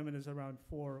unemployment is around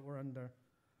 4 or under.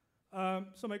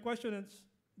 So my question is,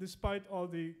 despite all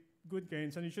the good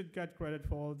gains, and you should get credit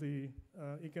for all the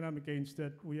economic gains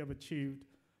that we have achieved,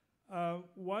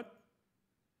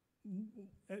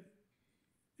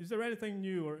 is there anything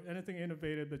new or anything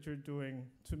innovative that you're doing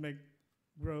to make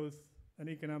growth and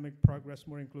economic progress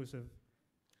more inclusive?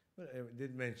 Well, I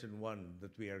did mention one,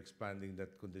 that we are expanding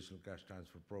that conditional cash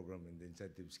transfer program and the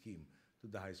incentive scheme to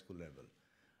the high school level.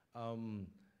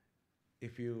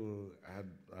 If you had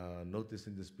noticed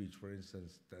in the speech, for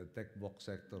instance, the tech box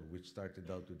sector, which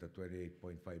started out with a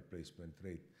 28.5 placement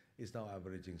rate, is now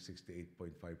averaging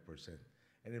 68.5%.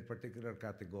 And in particular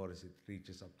categories, it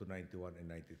reaches up to 91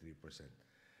 and 93%.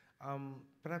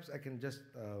 Perhaps I can just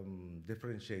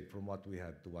differentiate from what we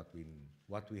had to what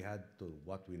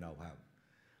we now have.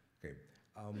 Okay.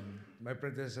 My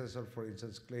predecessor, for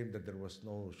instance, claimed that there was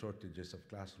no shortages of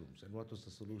classrooms. And what was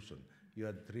the solution? You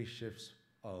had 3 shifts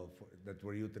that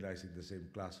were utilizing the same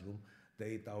classroom. The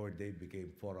 8-hour day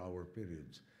became 4-hour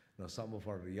periods. Now, some of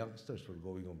our youngsters were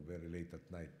going home very late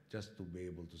at night just to be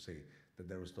able to say that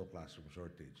there was no classroom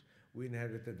shortage. We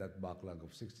inherited that backlog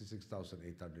of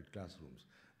 66,800 classrooms.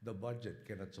 The budget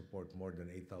cannot support more than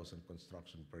 8,000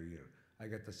 construction per year. I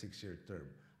get a 6-year term.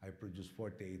 I produce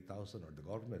 48,000, or the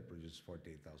government produces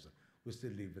 48,000. We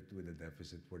still leave it with a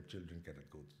deficit where children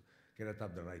cannot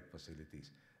have the right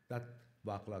facilities. That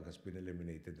backlog has been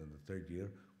eliminated in the 3rd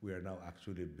year. We are now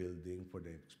actually building for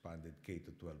the expanded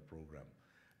K-12 program.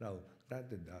 Now,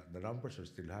 granted, the numbers are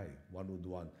still high. One would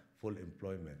want full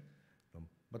employment.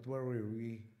 But where were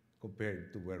we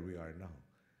compared to where we are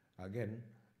now? Again,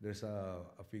 there's a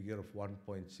figure of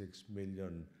 1.6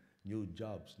 million new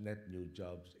jobs, net new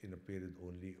jobs, in a period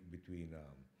only between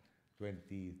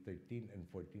 2013 and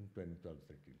 14, 2012,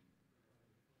 13.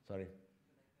 Sorry?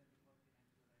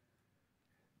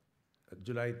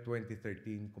 July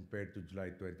 2013 compared to July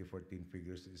 2014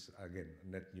 figures is, again,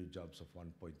 net new jobs of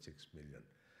 1.6 million.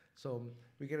 So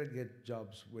we cannot get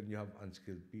jobs when you have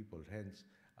unskilled people. Hence,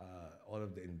 all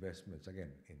of the investments,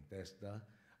 again, in TESDA,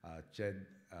 CHED,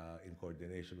 in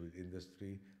coordination with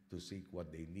industry, to seek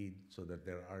what they need so that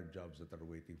there are jobs that are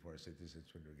waiting for our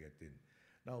citizens when we get in.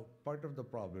 Now, part of the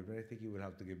problem, and I think you will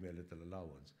have to give me a little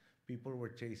allowance, people were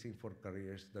chasing for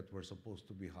careers that were supposed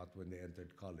to be hot when they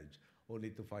entered college,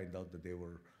 only to find out that they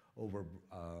were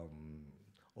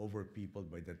over-peopled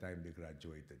by the time they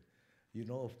graduated. You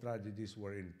know of tragedies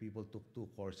wherein people took 2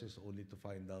 courses only to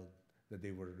find out that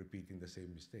they were repeating the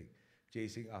same mistake,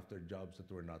 chasing after jobs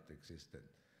that were not existent.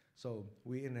 So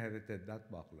we inherited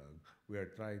that backlog. We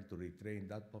are trying to retrain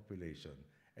that population,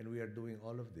 and we are doing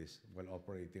all of this while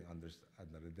operating under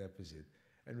a deficit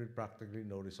and with practically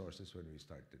no resources when we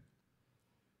started.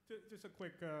 Just a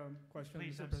quick question.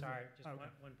 Please, Mr. I'm President. sorry. Just Okay.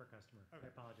 one per customer. Okay. I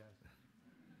apologize.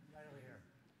 Right over here.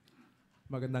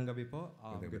 Magandang gabi po.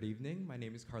 Magandang Good gabi. evening. My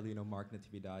name is Carlino Mark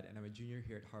Natividad, and I'm a junior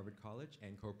here at Harvard College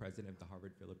and co-president of the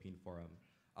Harvard Philippine Forum.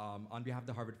 On behalf of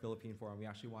the Harvard Philippine Forum, we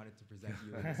actually wanted to present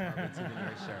you with this Harvard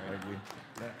souvenir shirt. Thank you.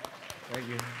 Thank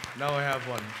you. Now I have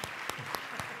one.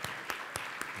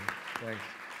 Thanks.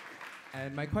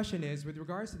 And my question is, with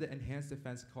regards to the Enhanced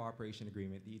Defense Cooperation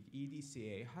Agreement, the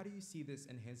EDCA, how do you see this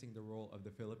enhancing the role of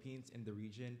the Philippines in the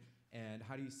region, and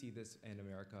how do you see this in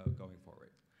America going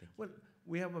forward? Thank you. Well,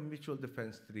 we have a mutual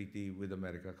defense treaty with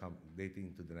America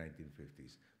dating to the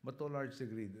 1950s. But to a large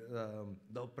degree,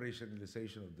 the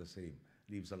operationalization of the same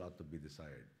leaves a lot to be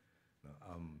desired.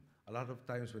 A lot of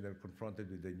times when they're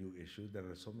confronted with a new issue, there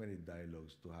are so many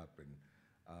dialogues to happen,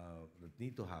 that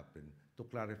need to happen to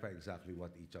clarify exactly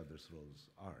what each other's roles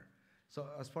are. So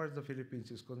as far as the Philippines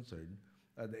is concerned,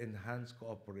 the enhanced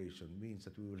cooperation means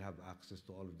that we will have access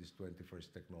to all of this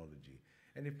 21st technology.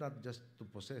 And if not just to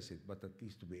possess it, but at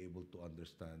least to be able to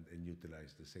understand and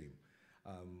utilize the same.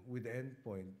 With the end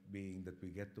point being that we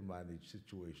get to manage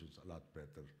situations a lot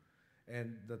better.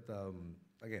 And that,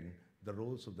 again, the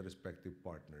roles of the respective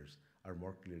partners are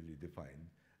more clearly defined,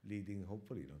 leading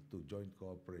hopefully to joint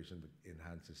cooperation that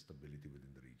enhances stability within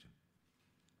the region.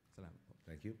 Salamat po.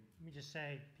 Thank you. Let me just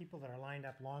say, people that are lined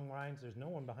up long lines, there's no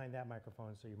one behind that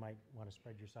microphone, so you might want to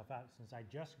spread yourself out since I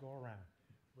just go around.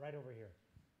 Right over here.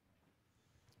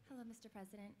 Hello, Mr.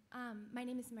 President. My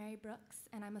name is Mary Brooks,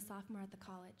 and I'm a sophomore at the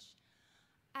college.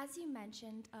 As you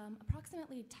mentioned,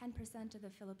 approximately 10% of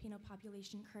the Filipino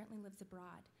population currently lives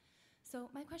abroad. So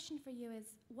my question for you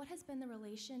is, what has been the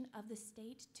relation of the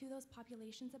state to those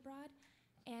populations abroad?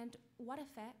 And what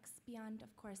effects, beyond,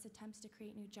 of course, attempts to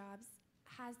create new jobs,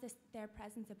 has their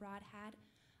presence abroad had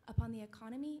upon the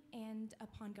economy and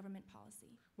upon government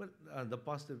policy? Well, the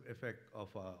positive effect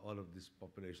of all of this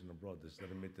population abroad is the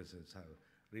remittances have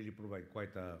really provide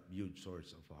quite a huge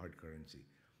source of hard currency.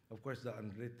 Of course, the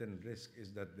unwritten risk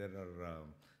is that there are,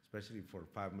 especially for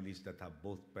families that have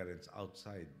both parents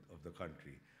outside of the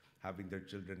country, having their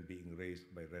children being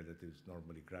raised by relatives,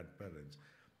 normally grandparents,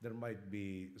 there might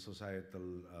be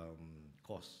societal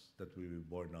costs that will be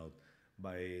borne out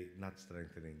by not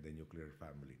strengthening the nuclear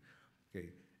family. Okay.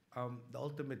 The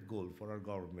ultimate goal for our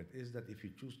government is that if you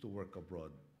choose to work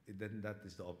abroad, then that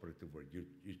is the operative word. You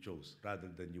chose rather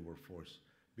than you were forced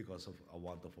because of a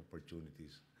want of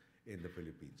opportunities in the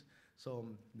Philippines. So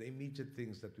the immediate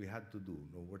things that we had to do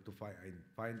were to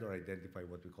find or identify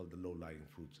what we call the low-lying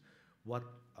fruits. What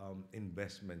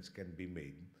investments can be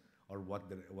made, or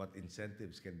what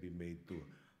incentives can be made to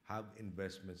have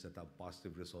investments that have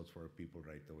positive results for our people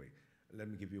right away. Let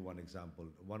me give you one example.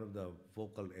 One of the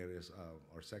focal areas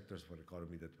or sectors for the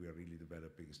economy that we are really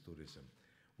developing is tourism.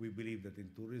 We believe that in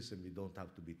tourism, you don't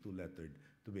have to be two-lettered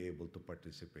to be able to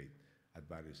participate at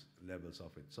various levels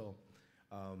of it. So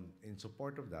in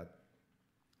support of that,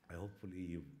 I hopefully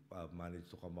you've managed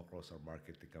to come across our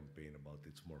marketing campaign about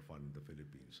It's More Fun in the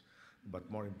Philippines.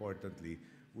 But more importantly,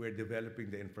 we're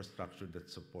developing the infrastructure that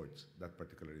supports that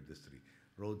particular industry.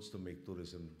 Roads to make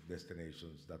tourism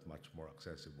destinations that much more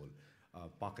accessible.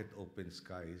 Pocket open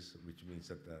skies, which means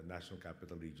that the National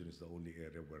Capital Region is the only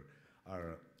area where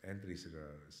our entries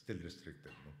are still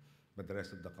restricted, but the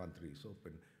rest of the country is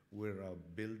open. We're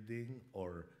building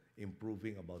or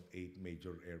improving about 8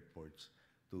 major airports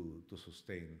to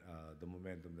sustain the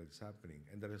momentum that's happening.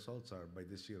 And the results are, by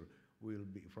this year, we'll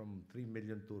be from 3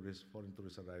 million foreign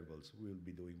tourist arrivals, we'll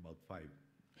be doing about 5,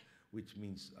 which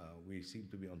means we seem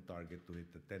to be on target to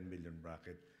hit the 10 million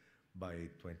bracket by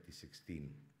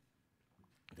 2016.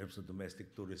 In terms of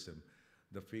domestic tourism,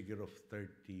 the figure of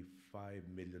 35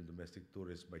 million domestic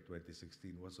tourists by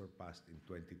 2016 was surpassed in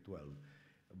 2012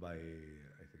 by,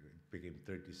 I think it became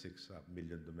 36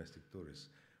 million domestic tourists.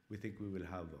 We think we will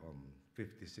have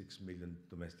 56 million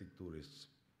domestic tourists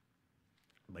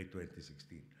by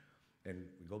 2016. And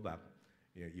we go back,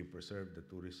 you preserve the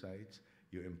tourist sites,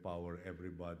 you empower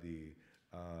everybody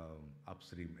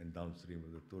upstream and downstream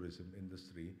of the tourism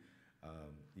industry.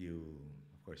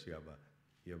 Of course, you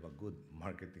have a good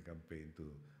marketing campaign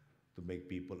to make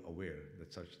people aware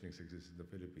that such things exist in the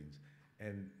Philippines.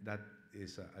 And that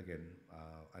is, again,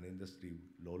 an industry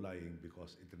low-lying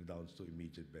because it redounds to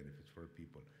immediate benefits for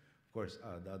people. Of course,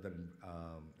 the other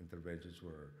interventions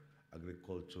were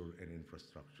agriculture and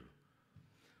infrastructure.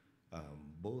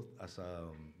 Both as a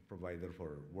provider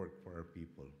for work for our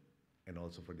people and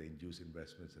also for the induced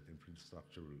investments that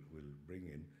infrastructure will bring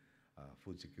in,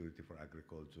 food security for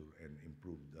agriculture and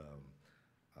improved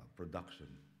production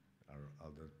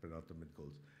are the penultimate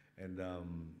goals. And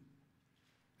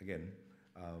again,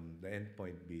 the end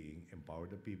point being empower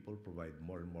the people, provide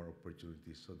more and more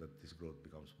opportunities so that this growth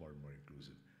becomes more and more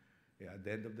inclusive. Yeah, at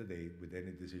the end of the day, with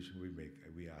any decision we make,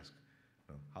 we ask,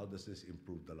 how does this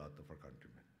improve the lot of our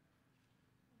countrymen?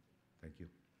 Thank you.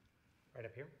 Right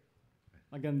up here.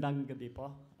 Magandang gabi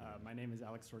po. My name is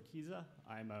Alex Orquiza.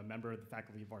 I'm a member of the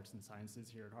Faculty of Arts and Sciences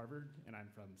here at Harvard, and I'm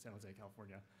from San Jose,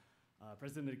 California.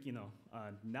 President Aquino,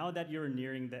 now that you're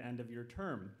nearing the end of your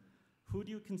term, who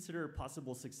do you consider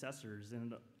possible successors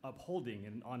in upholding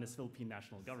an honest Philippine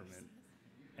national government?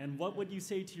 And what would you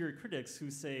say to your critics who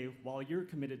say, while you're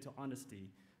committed to honesty,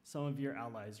 some of your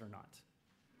allies are not?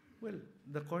 Well,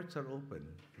 the courts are open.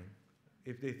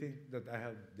 If they think that I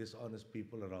have dishonest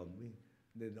people around me,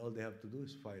 then all they have to do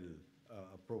is file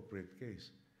appropriate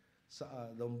case. So,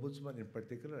 the Ombudsman in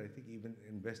particular, I think, even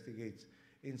investigates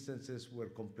instances where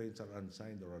complaints are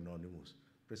unsigned or anonymous,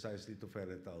 precisely to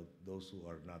ferret out those who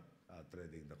are not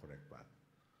treading the correct path.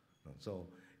 So,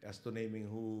 as to naming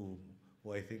who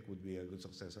who I think would be a good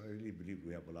successor. I really believe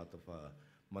we have a lot of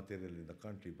material in the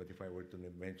country, but if I were to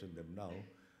mention them now,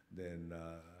 then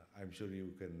I'm sure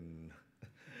you can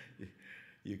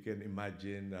you can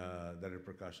imagine the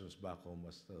repercussions back home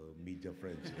as media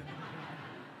friends.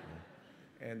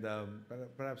 And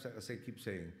perhaps, as I keep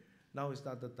saying, now is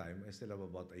not the time. I still have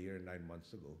about a year and 9 months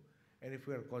to go. And if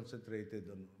we are concentrated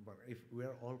on, if we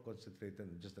are all concentrated on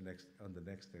just on the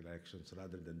next elections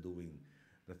rather than doing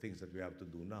the things that we have to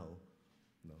do now,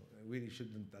 no, we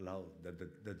shouldn't allow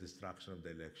the distraction of the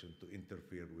election to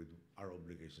interfere with our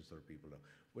obligations to our people.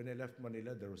 When I left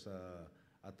Manila, there was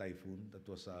a typhoon that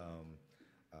was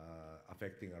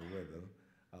affecting our weather.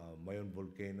 Mayon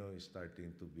volcano is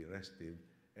starting to be restive,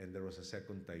 and there was a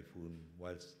second typhoon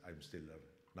whilst I'm still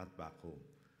not back home.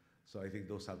 So I think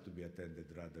those have to be attended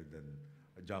rather than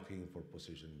jockeying for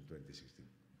position in 2016.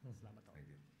 Thank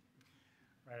you.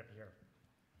 Right up here.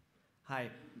 Hi,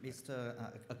 Mr.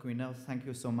 Aquino. Thank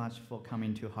you so much for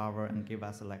coming to Harvard and give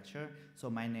us a lecture. So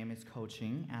my name is Ko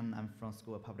Ching, and I'm from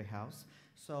School of Public Health.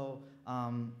 So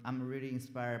I'm really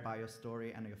inspired by your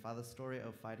story and your father's story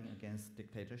of fighting against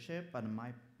dictatorship. But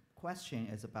my question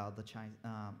is about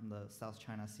the South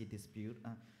China Sea dispute.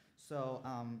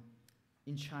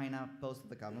 In China, both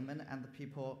the government and the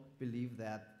people believe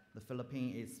that the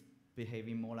Philippines is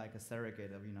behaving more like a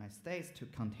surrogate of the United States to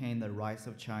contain the rise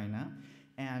of China.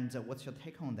 And what's your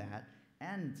take on that?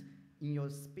 And in your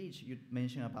speech, you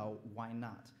mentioned about why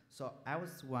not. So I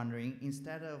was wondering,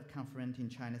 instead of confronting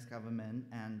Chinese government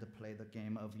and play the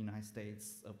game of United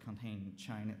States of containing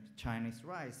Chinese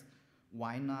rise,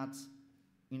 why not,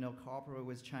 cooperate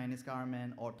with Chinese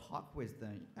government or talk with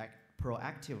them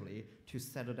proactively to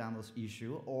settle down those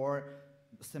issues, or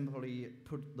simply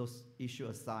put those issues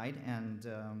aside and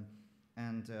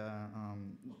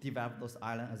develop those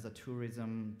islands as a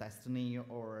tourism destiny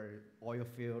or oil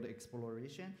field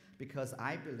exploration? Because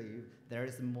I believe there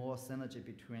is more synergy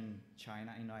between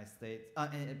China and United States,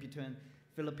 between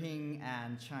Philippines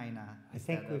and China. I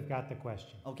think we've got the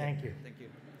question. Okay. Thank you. Thank you.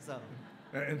 So,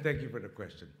 and thank you for the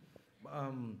question.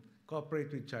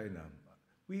 Cooperate with China.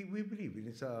 We believe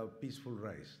it's a peaceful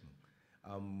rise.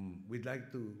 We'd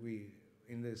like to,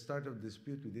 in the start of the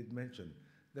dispute, we did mention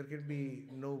there can be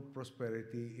no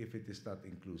prosperity if it is not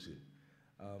inclusive.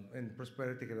 And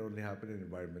prosperity can only happen in an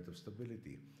environment of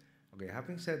stability. Okay,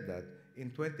 having said that,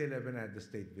 in 2011, I had the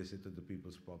state visit to the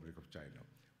People's Republic of China,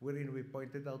 wherein we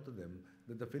pointed out to them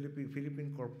that the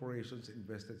Philippine corporations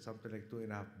invested something like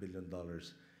 $2.5 billion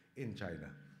in China.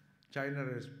 China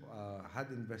had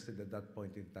invested at that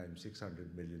point in time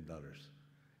 $600 million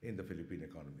in the Philippine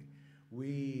economy.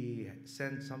 We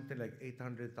sent something like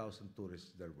 800,000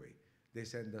 tourists their way. They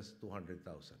send us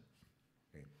 200,000.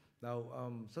 Okay. Now,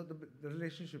 so the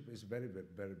relationship is very,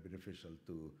 very beneficial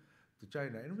to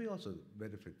China, and we also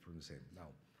benefit from the same. Now,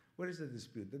 where is the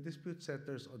dispute? The dispute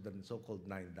centers on the so-called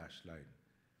 9-dash line.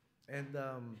 And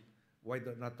why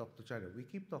not talk to China? We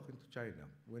keep talking to China.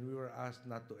 When we were asked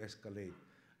not to escalate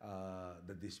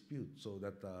the dispute so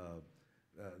that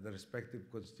the respective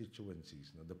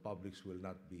constituencies, the publics will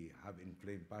not have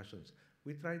inflamed passions,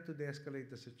 we try to de-escalate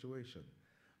the situation.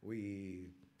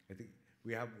 I think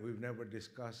we've never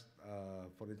discussed,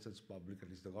 for instance, public, at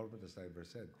least the government has never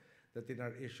said, that in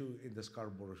our issue in the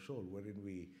Scarborough Shoal,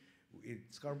 wherein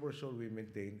Scarborough Shoal we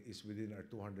maintain is within our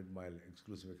 200-mile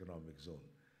exclusive economic zone.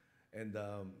 And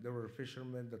there were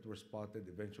fishermen that were spotted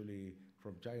eventually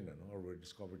from China, or were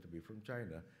discovered to be from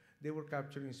China. They were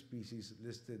capturing species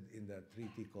listed in the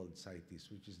treaty called CITES,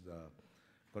 which is the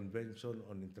Convention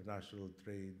on International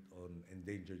Trade on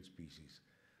Endangered Species.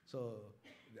 So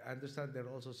I understand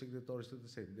they're also signatories to the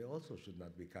same. They also should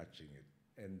not be catching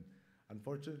it. And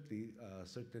unfortunately,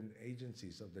 certain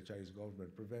agencies of the Chinese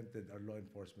government prevented our law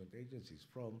enforcement agencies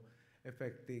from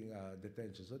effecting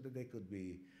detention so that they could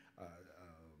be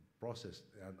processed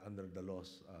under the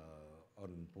laws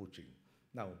on poaching.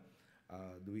 Now,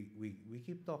 we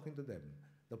keep talking to them.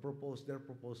 Their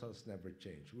proposals never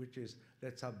change, which is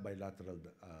let's have bilateral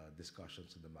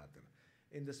discussions on the matter.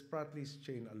 In the Spratlys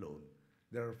chain alone,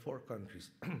 there are 4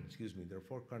 countries, excuse me, there are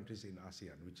 4 countries in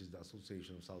ASEAN, which is the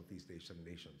Association of Southeast Asian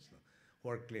Nations, who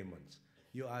are claimants.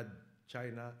 You add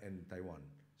China and Taiwan,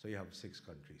 so you have 6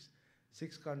 countries.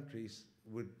 6 countries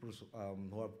with,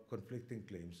 who have conflicting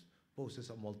claims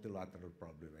poses a multilateral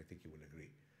problem, I think you will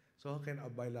agree. So how can a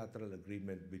bilateral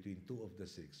agreement between 2 of the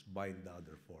 6 bind the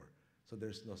other 4? So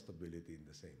there's no stability in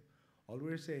the same. All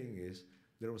we're saying is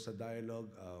there was a dialogue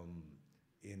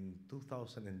in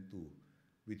 2002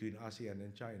 between ASEAN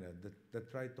and China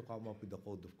that tried to come up with a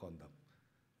code of conduct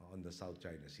on the South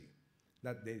China Sea.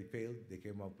 That they failed, they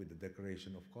came up with the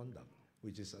Declaration of Conduct,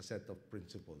 which is a set of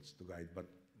principles to guide, but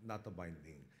not a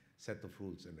binding set of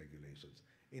rules and regulations.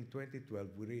 In 2012,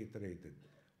 we reiterated,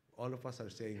 all of us are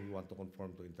saying we want to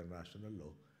conform to international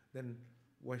law, then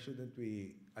why shouldn't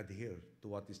we adhere to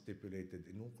what is stipulated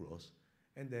in UNCLOS,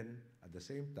 and then at the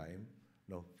same time,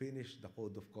 finish the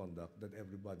code of conduct that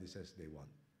everybody says they want.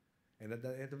 And at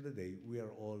the end of the day, we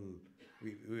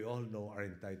all know our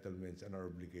entitlements and our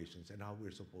obligations and how we're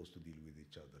supposed to deal with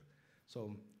each other.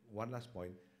 So one last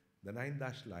point, the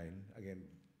 9-dash line, again,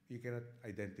 you cannot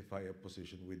identify a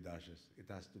position with dashes. It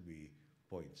has to be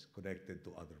points connected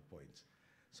to other points.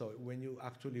 So when you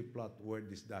actually plot where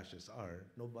these dashes are,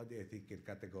 nobody, I think, can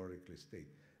categorically state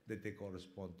that they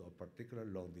correspond to a particular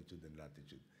longitude and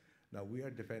latitude. Now, we are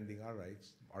defending our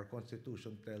rights. Our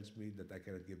Constitution tells me that I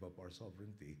cannot give up our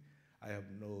sovereignty. I have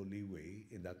no leeway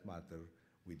in that matter.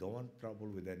 We don't want trouble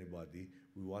with anybody.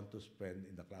 We want to spend,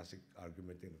 in the classic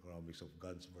argument in economics of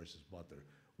guns versus butter,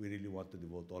 we really want to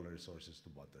devote all our resources to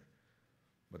butter.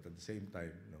 But at the same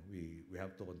time, we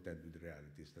have to contend with the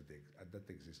realities that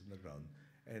exist on the ground.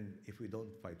 And if we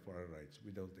don't fight for our rights,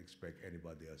 we don't expect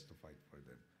anybody else to fight for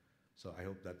them. So I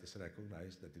hope that is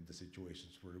recognized, that if the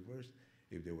situations were reversed,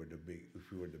 if we were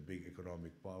the big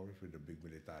economic power, if we're the big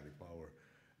military power,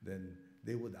 then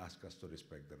they would ask us to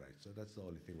respect the rights. So that's the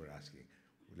only thing we're asking.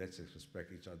 Let's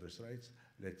respect each other's rights.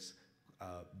 Let's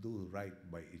do right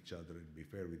by each other and be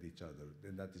fair with each other.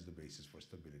 Then that is the basis for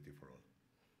stability for all.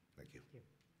 Thank you. Thank you.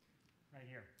 Right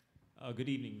here. Good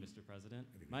evening, Mr. President.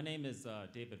 My name is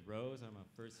David Rose. I'm a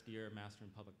first-year Master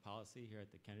in Public Policy here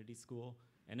at the Kennedy School.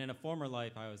 And in a former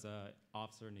life, I was an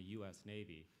officer in the U.S.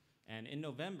 Navy. And in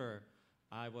November,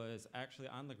 I was actually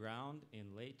on the ground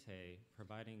in Leyte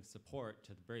providing support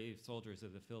to the brave soldiers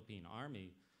of the Philippine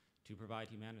Army to provide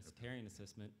humanitarian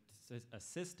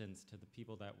assistance to the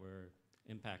people that were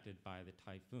impacted by the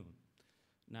typhoon.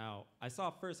 Now, I saw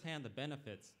firsthand the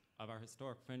benefits of our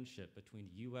historic friendship between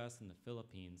the U.S. and the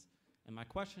Philippines. And my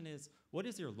question is, what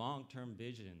is your long-term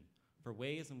vision for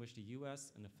ways in which the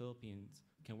U.S. and the Philippines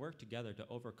can work together to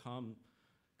overcome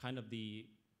kind of the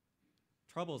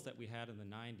troubles that we had in the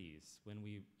 90s when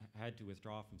we had to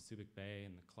withdraw from Subic Bay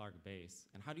and the Clark base?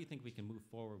 And how do you think we can move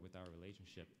forward with our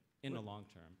relationship in the long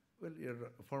term? Well, your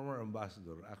former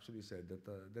ambassador actually said that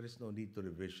there is no need to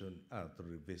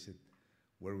revisit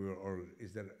where we were, or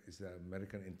is the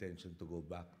American intention to go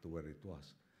back to where it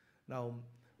was? Now,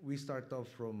 we start off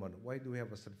from, why do we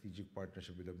have a strategic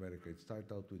partnership with America? It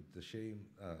started out with the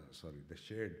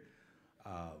shared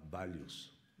values,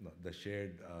 the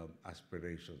shared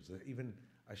aspirations, even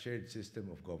a shared system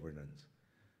of governance.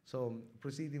 So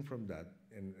proceeding from that,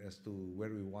 and as to where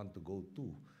we want to go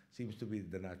to, seems to be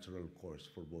the natural course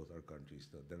for both our countries.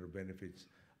 There are benefits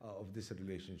of this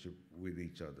relationship with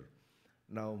each other.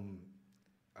 Now,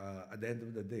 at the end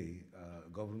of the day,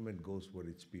 government goes where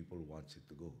its people wants it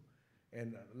to go.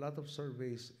 And a lot of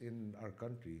surveys in our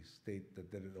country state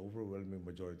that the overwhelming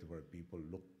majority of our people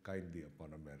look kindly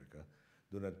upon America,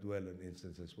 do not dwell on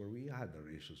instances where we had our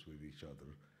issues with each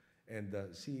other, and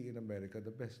see in America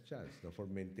the best chance for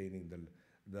maintaining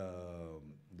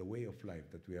the way of life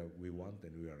that we want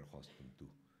and we are accustomed to.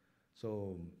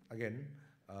 So again,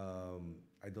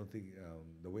 I don't think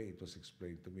the way it was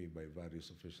explained to me by various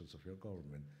officials of your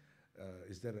government,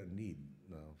 is there a need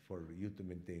for you to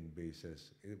maintain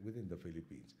bases within the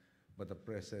Philippines, but the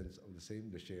presence of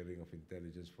the sharing of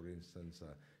intelligence, for instance,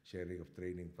 sharing of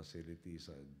training facilities,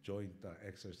 joint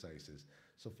exercises,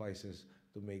 suffices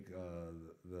to make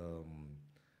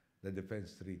the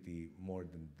defense treaty more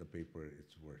than the paper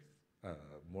it's worth,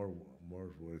 more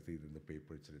worthy than the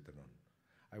paper it's written on.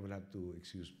 I will have to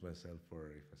excuse myself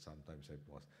for if sometimes I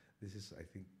pause. This is, I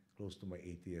think, close to my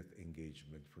 80th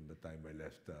engagement from the time I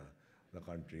left the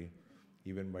country.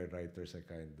 Even my writers are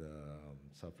kind of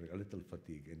suffering a little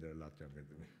fatigue, and they're a lot younger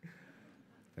than me.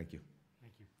 Thank you.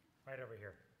 Thank you. Right over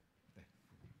here.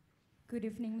 Good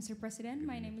evening, Mr. President.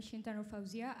 My name is Shintaro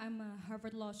Fauzia. I'm a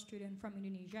Harvard Law student from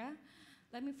Indonesia.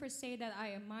 Let me first say that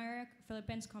I admire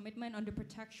Philippines' commitment on the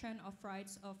protection of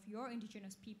rights of your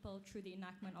indigenous people through the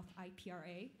enactment of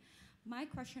IPRA. My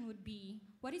question would be,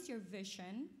 what is your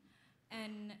vision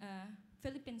and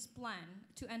Philippines' plan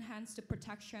to enhance the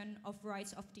protection of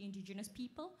rights of the indigenous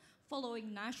people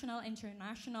following national and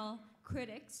international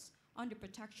critics on the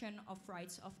protection of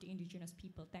rights of the indigenous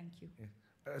people? Thank you. Yeah.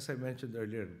 As I mentioned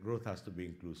earlier, growth has to be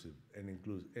inclusive, and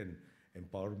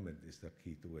empowerment is the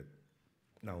key to it.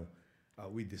 Now,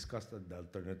 we discussed the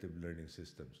alternative learning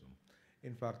systems.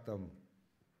 In fact,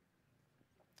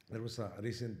 there was a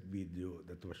recent video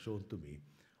that was shown to me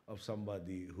of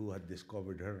somebody who had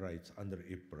discovered her rights under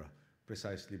IPRA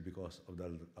precisely because of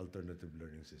the alternative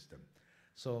learning system.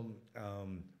 So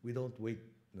we don't wait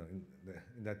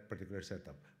in that particular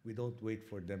setup. We don't wait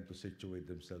for them to situate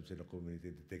themselves in a community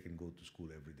that they can go to school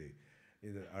every day.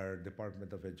 Our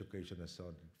Department of Education has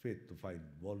found it fit to find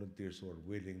volunteers who are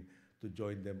willing to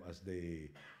join them as they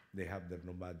have their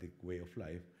nomadic way of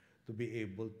life, to be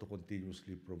able to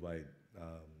continuously provide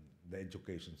the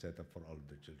education setup for all of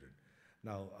their children.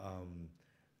 Now,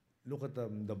 look at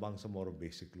the Bangsamoro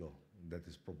Basic Law that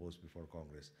is proposed before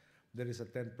Congress. There is a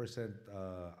 10%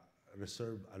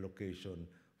 reserve allocation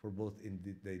for both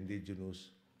the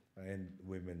indigenous and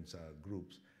women's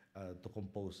groups to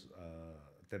compose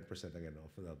 10% again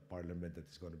of the parliament that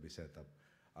is going to be set up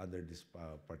under this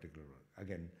particular,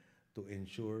 again, to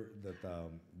ensure that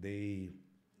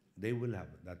they will have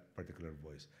that particular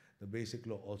voice. The Basic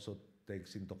Law also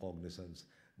takes into cognizance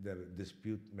their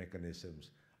dispute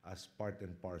mechanisms as part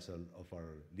and parcel of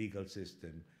our legal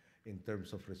system in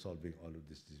terms of resolving all of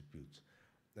these disputes.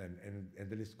 And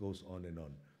the list goes on and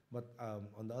on. But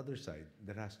on the other side,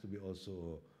 there has to be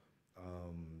also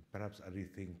perhaps a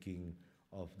rethinking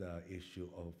of the issue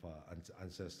of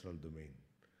ancestral domain.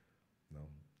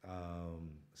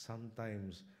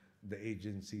 Sometimes the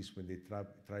agencies, when they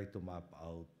try to map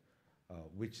out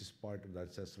which is part of the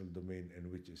ancestral domain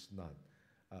and which is not,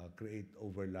 create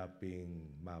overlapping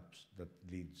maps that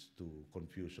leads to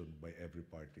confusion by every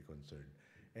party concerned,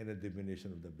 and a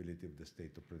diminution of the ability of the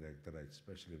state to protect the rights,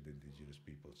 especially of the indigenous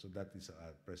people. So that is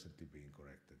presently being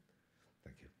corrected.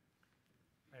 Thank you.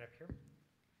 Right up here.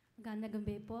 Magandang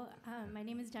gabi po. My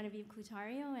name is Genevieve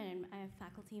Clutario, and I'm a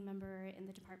faculty member in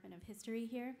the Department of History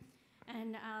here.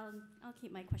 And I'll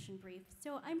keep my question brief.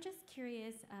 So I'm just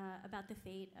curious about the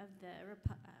fate of the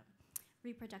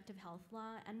reproductive health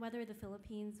law and whether the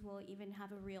Philippines will even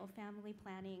have a real family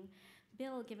planning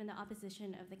bill given the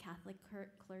opposition of the Catholic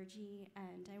clergy.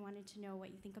 And I wanted to know what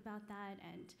you think about that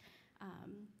and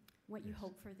what you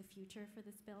hope for the future for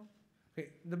this bill. Okay,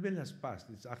 the bill has passed.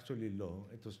 It's actually law.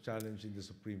 It was challenged in the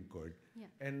Supreme Court. Yeah.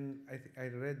 And I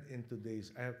read in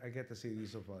today's, I get a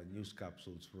series of news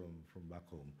capsules from back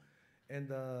home. And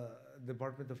the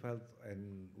Department of Health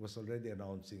was already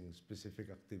announcing specific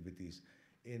activities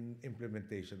in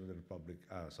implementation of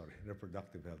the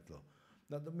reproductive health law.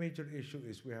 Now, the major issue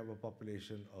is we have a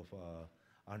population of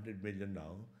 100 million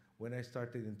now. When I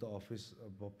started into office,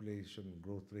 population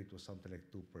growth rate was something like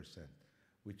 2%,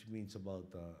 which means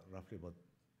about roughly about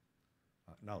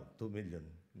now 2 million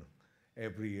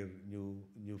every year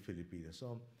new Filipinos.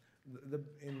 So,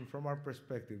 from our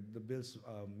perspective, the bill's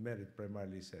merit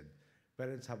primarily said,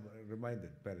 parents have reminded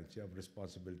parents you have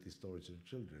responsibilities towards your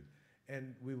children,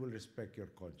 and we will respect your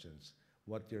conscience,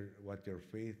 what your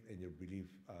faith and your belief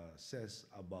says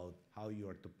about how you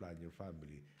are to plan your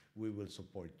family. We will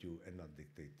support you and not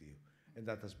dictate to you, and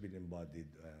that has been embodied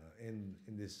in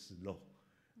this law,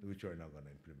 which we are now going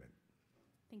to implement.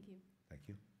 Thank you. Thank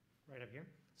you. Right up here.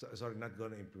 So, sorry, not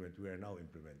going to implement. We are now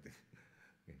implementing.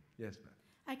 Okay. Yes, ma'am.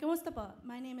 Hi, kamusta po?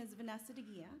 My name is Vanessa De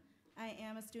Guia. I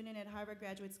am a student at Harvard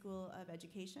Graduate School of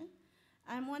Education.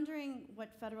 I'm wondering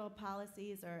what federal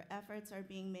policies or efforts are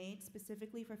being made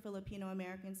specifically for Filipino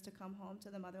Americans to come home to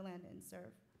the motherland and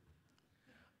serve.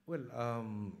 Well,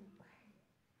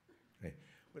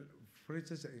 well, for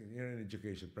instance, in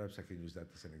education, perhaps I can use that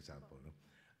as an example. No?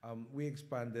 We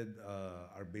expanded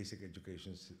our basic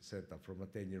education setup from a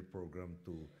 10-year program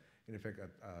to, in effect,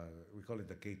 we call it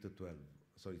the K to 12.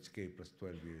 So it's K plus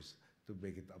 12 years to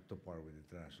make it up to par with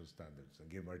international standards and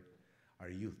give our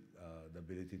youth the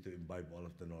ability to imbibe all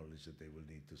of the knowledge that they will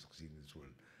need to succeed in this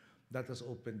world. That has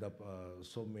opened up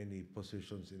so many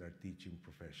positions in our teaching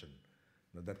profession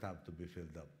that have to be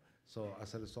filled up. So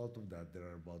as a result of that, there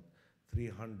are about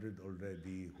 300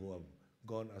 already who have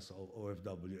gone as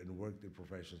OFW and worked in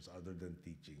professions other than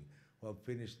teaching, who have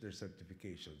finished their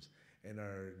certifications and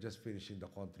are just finishing the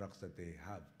contracts that they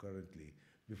have currently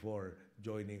before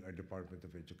joining our Department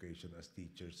of Education as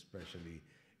teachers, especially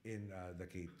in the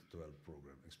K-12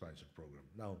 program, expansion program.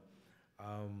 Now,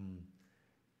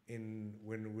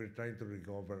 when we're trying to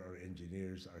recover our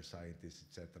engineers, our scientists,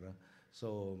 etc.,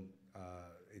 so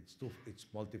it's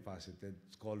multifaceted.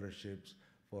 Scholarships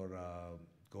for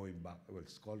going back, well,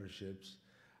 scholarships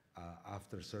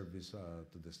after service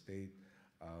to the state.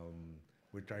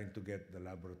 We're trying to get the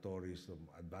laboratories, some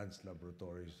advanced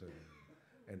laboratories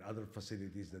and other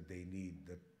facilities that they need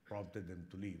that prompted them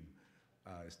to leave,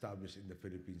 established in the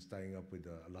Philippines, tying up with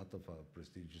a lot of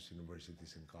prestigious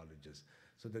universities and colleges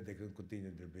so that they can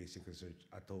continue their basic research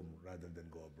at home rather than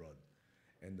go abroad.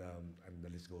 And the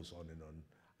list goes on and on.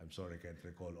 I'm sorry I can't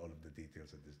recall all of the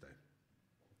details at this time.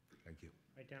 Thank you.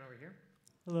 Right down over here.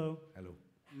 Hello. Hello.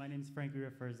 My name is Frank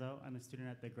Uriferzo. I'm a student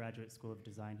at the Graduate School of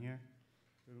Design here.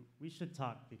 We should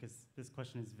talk because this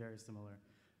question is very similar.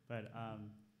 but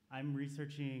I'm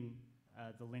researching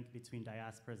the link between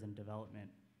diasporas and development,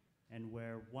 and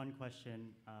where one question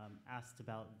asked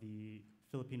about the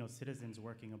Filipino citizens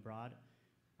working abroad.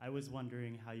 I was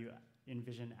wondering how you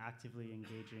envision actively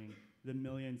engaging the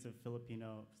millions of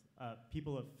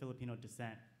people of Filipino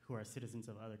descent who are citizens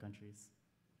of other countries.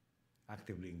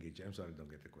 Actively engage. I'm sorry, I don't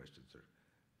get the question, sir.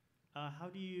 How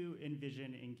do you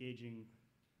envision engaging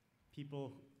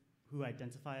people who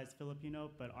identify as Filipino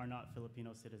but are not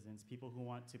Filipino citizens, people who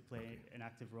want to play an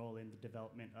active role in the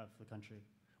development of the country?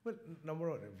 Well, number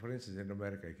one, for instance, in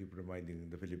America, I keep reminding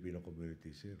the Filipino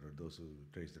communities here, or those who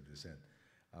trace their descent,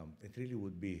 it really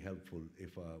would be helpful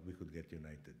if we could get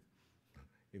united.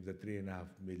 If the 3.5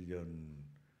 million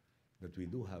that we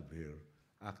do have here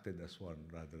acted as one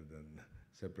rather than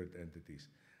separate entities.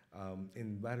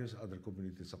 In various other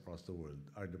communities across the world,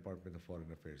 our Department of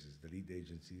Foreign Affairs is the lead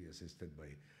agency, assisted by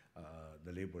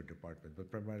the Labor Department,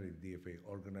 but primarily DFA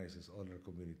organizes all our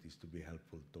communities to be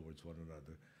helpful towards one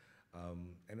another.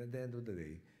 And at the end of the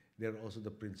day, they're also the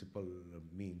principal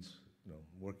means,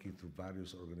 working through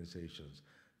various organizations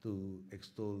to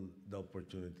extol the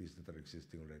opportunities that are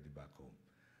existing already back home.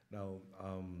 Now,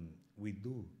 we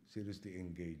do seriously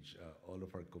engage all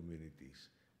of our communities,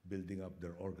 building up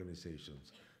their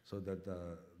organizations so that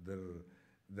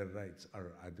their rights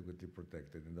are adequately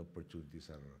protected and the opportunities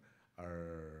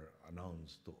are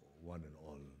announced to one and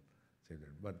all.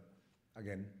 But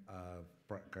again,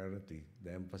 currently,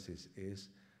 the emphasis is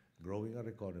growing our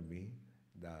economy,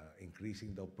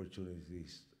 increasing the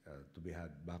opportunities to be had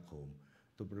back home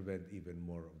to prevent even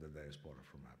more of the diaspora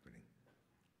from happening.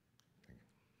 Thank you.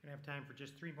 We're going to have time for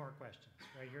just 3 more questions.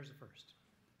 Right, here's the first.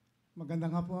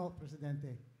 Magandang nga po,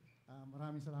 Presidente.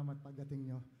 Maraming salamat pagdating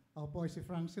nyo. Ako po ay si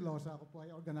Frank Silosa. Ako po ay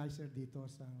organizer dito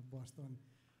sa Boston.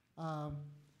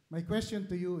 My question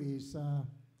to you is,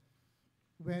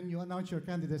 when you announce your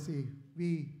candidacy,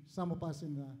 some of us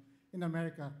in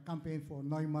America campaign for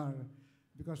Neumar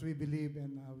because we believe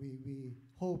and we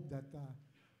hope that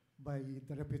by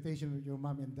the reputation of your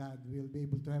mom and dad, we'll be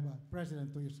able to have a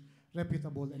president who is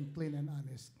reputable and clean and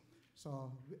honest.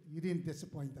 So you didn't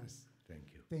disappoint us. Thank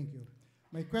you. Thank you.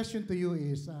 My question to you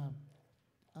is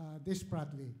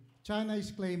desperately. China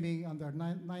is claiming under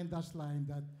 9-dash line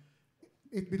that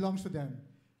it belongs to them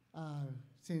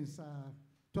since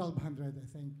 1200, I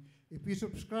think. If we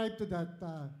subscribe to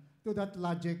that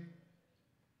logic,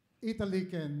 Italy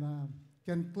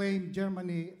can claim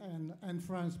Germany and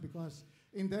France because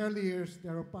in the early years they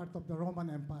were part of the Roman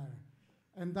Empire,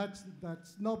 and that's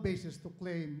no basis to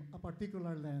claim a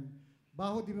particular land.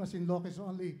 Bajo de Masinloc is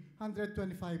only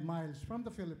 125 miles from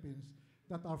the Philippines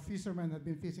that our fishermen have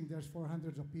been fishing there for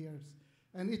hundreds of years,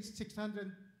 and it's 600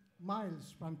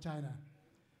 miles from China.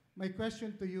 My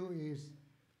question to you is,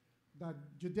 the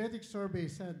geodetic survey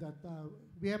said that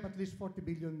we have at least 40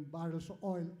 billion barrels of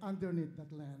oil underneath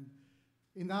that land,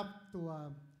 enough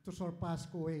to surpass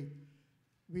Kuwait.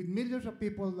 With millions of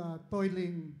people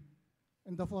toiling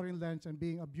in the foreign lands and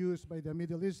being abused by the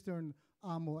Middle Eastern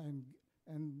amo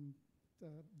and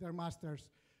their masters,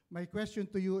 my question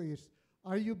to you is,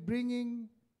 are you bringing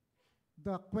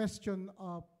the question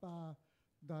of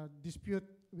the dispute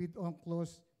with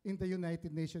UNCLOS in the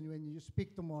United Nations when you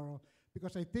speak tomorrow?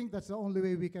 Because I think that's the only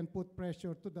way we can put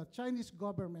pressure to the Chinese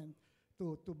government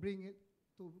to bring it,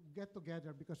 to get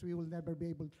together, because we will never be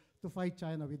able to fight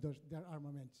China with their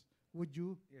armaments. Would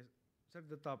you? Yes. Sir,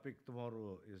 the topic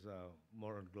tomorrow is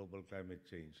more on global climate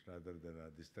change rather than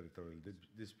these territorial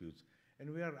disputes. And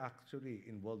we are actually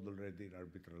involved already in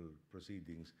arbitral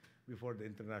proceedings before the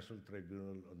International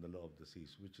Tribunal on the Law of the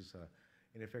Seas, which is,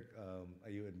 in effect, a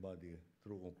UN body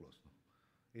through UNCLOS.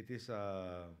 It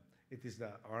is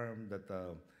the arm that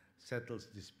settles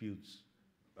disputes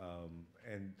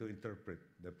and to interpret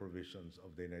the provisions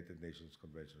of the United Nations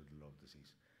Convention on the Law of the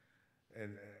Seas.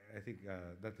 And I think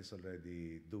that is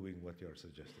already doing what you're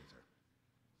suggesting, sir.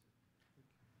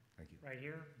 Thank you. Right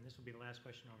here, and this will be the last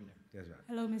question over there. Yes, ma'am.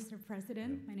 Hello, Mr.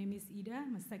 President. Hello. My name is Ida.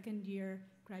 I'm a second-year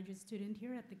graduate student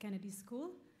here at the Kennedy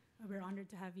School. We're honored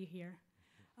to have you here.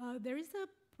 There is a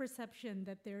perception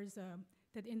that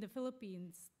that in the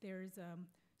Philippines there's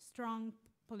strong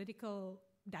political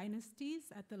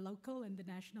dynasties at the local and the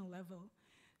national level.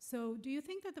 So, do you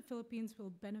think that the Philippines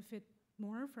will benefit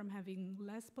more from having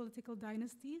less political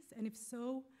dynasties? And if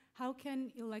so, how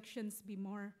can elections be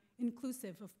more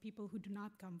inclusive of people who do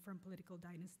not come from political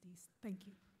dynasties? Thank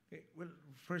you. Okay, well,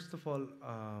 first of all,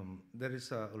 there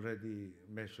is already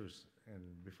measures and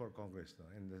before Congress,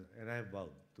 and I have vowed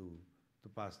to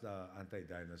pass the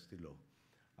anti-dynasty law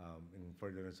in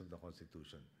furtherance of the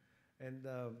Constitution. And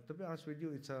to be honest with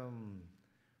you, it's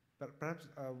Perhaps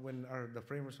when the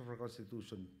framers of our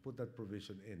Constitution put that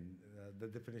provision in, the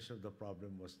definition of the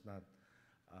problem was not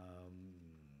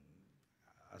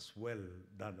as well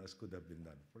done as could have been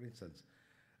done. For instance,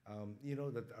 you know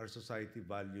that our society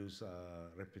values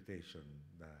reputation,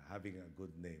 having a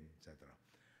good name, etc.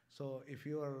 So if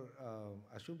you are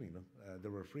assuming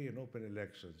there were free and open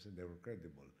elections and they were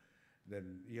credible,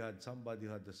 then you had somebody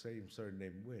who had the same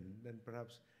surname win, then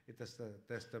perhaps it is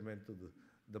a testament to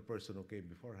the person who came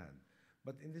beforehand.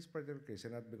 But in this particular case,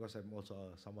 and not because I'm also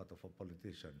somewhat of a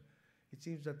politician, it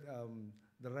seems that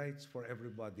the rights for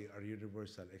everybody are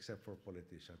universal except for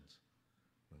politicians.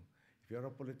 If you're a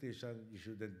politician, you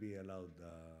shouldn't be allowed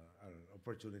an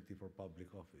opportunity for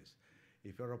public office.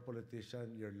 If you're a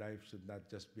politician, your life should not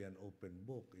just be an open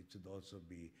book. It should also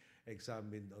be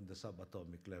examined on the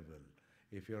subatomic level.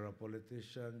 If you're a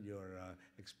politician, you're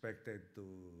expected to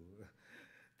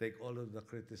take all of the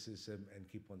criticism and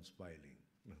keep on smiling.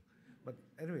 But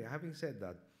anyway, having said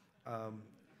that,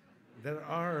 there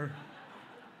are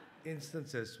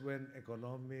instances when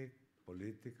economic,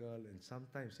 political, and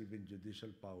sometimes even judicial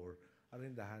power are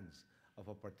in the hands of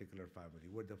a particular family,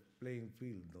 where the playing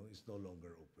field is no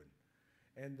longer open.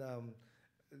 And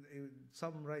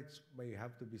some rights may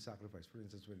have to be sacrificed. For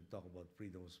instance, when you talk about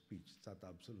freedom of speech, it's not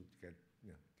absolute.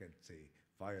 You can't say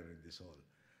fire in this hall.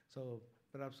 So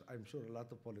perhaps I'm sure a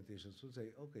lot of politicians will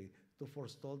say, okay, to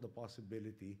forestall the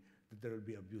possibility that there will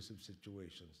be abusive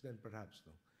situations, then perhaps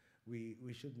we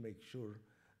should make sure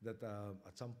that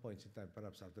at some points in time,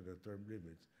 perhaps after the term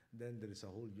limits, then there is a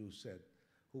whole new set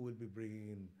who will be bringing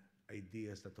in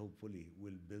ideas that hopefully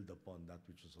will build upon that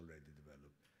which was already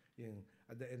developed.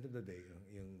 At the end of the day,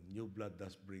 new blood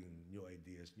does bring new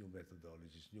ideas, new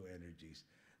methodologies, new energies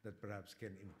that perhaps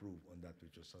can improve on that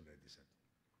which was already said.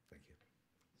 Thank you.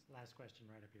 Last question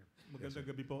right up here. Magandang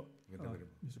gabi po, Magandang gabi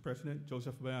po. Mr. President.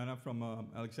 Joseph Bayana from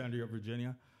Alexandria,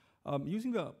 Virginia.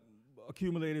 Using the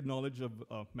accumulated knowledge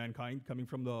of mankind coming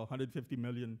from the 150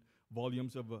 million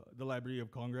volumes of the Library of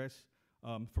Congress,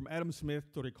 from Adam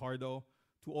Smith to Ricardo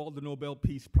to all the Nobel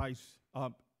Peace Prize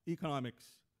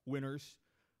economics winners,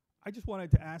 I just wanted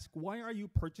to ask, why are you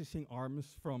purchasing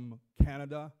arms from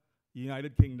Canada, the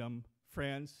United Kingdom,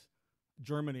 France,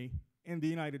 Germany, and the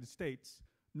United States,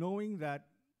 knowing that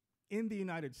in the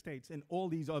United States and all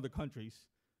these other countries,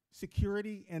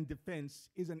 security and defense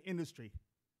is an industry.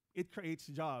 It creates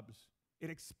jobs.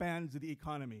 It expands the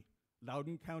economy.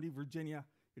 Loudoun County, Virginia,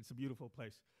 it's a beautiful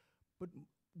place. But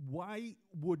why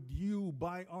would you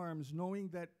buy arms knowing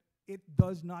that it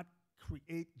does not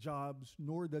create jobs,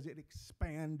 nor does it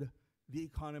expand the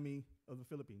economy of the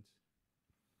Philippines?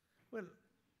 Well,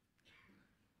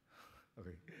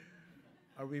 okay.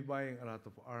 Are we buying a lot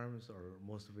of arms or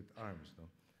most of it arms? No.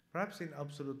 Perhaps in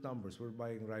absolute numbers, we're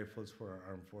buying rifles for our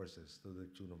armed forces to the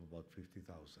tune of about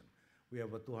 50,000. We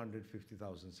have a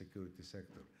 250,000 security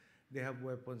sector. They have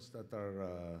weapons that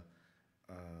are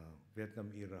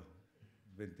Vietnam era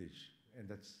vintage, and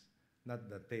that's not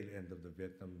the tail end of the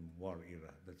Vietnam War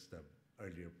era. That's the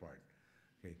earlier part.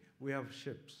 Okay, we have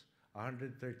ships,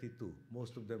 132,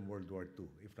 most of them World War II,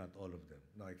 if not all of them.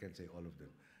 No, I can't say all of them.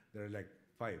 There are like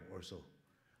 5 or so.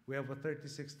 We have a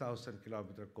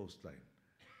 36,000-kilometer coastline.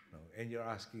 No, and you're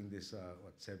asking this,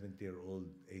 70-year-old,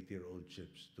 80-year-old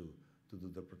ships to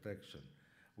do the protection.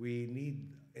 We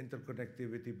need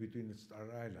interconnectivity between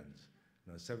our islands,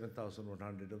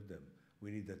 7,100 of them.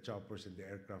 We need the choppers and the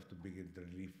aircraft to bring in the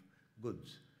relief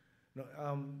goods. No,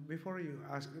 before you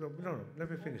ask, no, let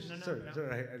me finish. Sir,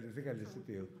 I think I listened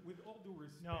to you. With all due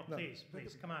respect. No,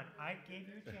 please, come on. I gave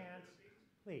you a chance.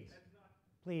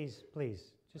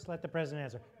 Please, just let the president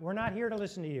answer. We're not here to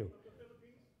listen to you.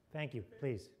 Thank you,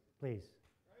 please.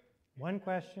 One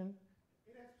question,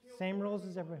 same rules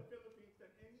as everyone. The Philippines than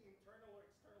any internal or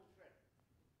external threat.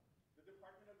 The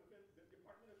Department of Defense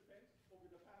over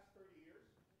the past 30 years.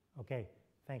 Okay,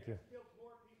 thank you. Has killed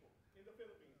more people in the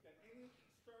Philippines than any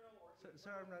external or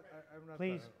Sir, I'm not.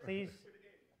 Please,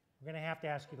 we're going to have to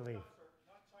ask you to leave.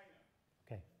 Not China.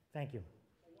 Okay, thank you.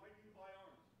 So why do you buy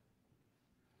arms?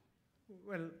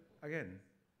 Well, again,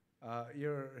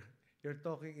 you're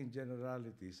talking in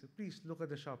generalities. Please look at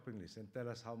the shopping list and tell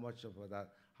us how much of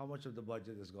the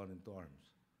budget has gone into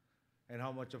arms, and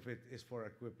how much of it is for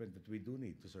equipment that we do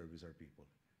need to service our people.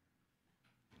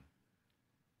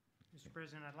 Mr.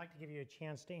 President, I'd like to give you a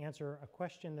chance to answer a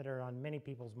question that are on many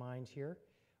people's minds here,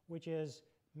 which is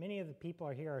many of the people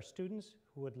here are students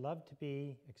who would love to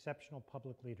be exceptional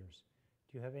public leaders.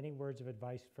 Do you have any words of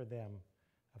advice for them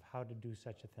of how to do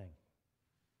such a thing?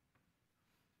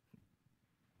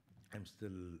 I'm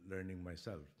still learning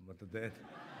myself, but at the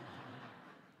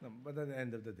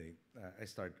end of the day, I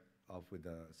start off with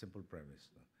a simple premise.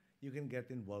 You can get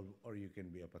involved or you can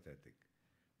be apathetic.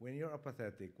 When you're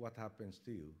apathetic, what happens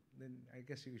to you? Then I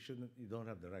guess you don't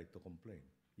have the right to complain.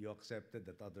 You accepted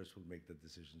that others will make the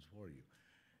decisions for you.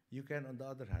 You can, on the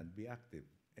other hand, be active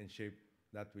and shape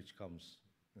that which comes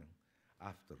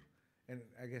after. And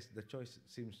I guess the choice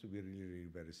seems to be really, really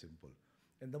very simple.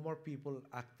 And the more people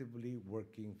actively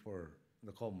working for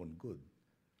the common good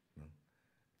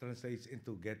translates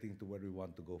into getting to where we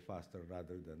want to go faster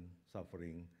rather than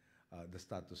suffering the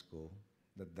status quo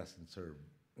that doesn't serve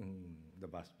the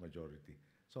vast majority.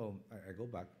 So I go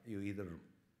back,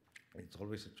 it's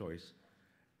always a choice.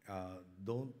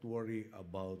 Don't worry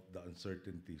about the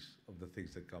uncertainties of the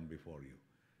things that come before you.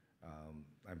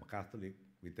 I'm a Catholic.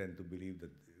 We tend to believe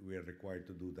that we are required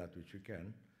to do that which we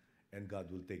can, and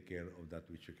God will take care of that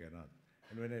which we cannot.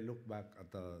 And when I look back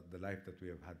at the life that we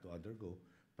have had to undergo,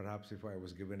 perhaps if I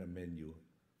was given a menu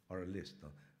or a list,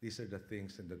 these are the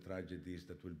things and the tragedies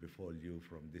that will befall you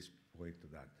from this point to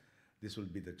that. This will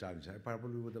be the challenge. I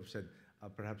probably would have said,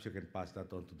 perhaps you can pass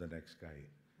that on to the next guy.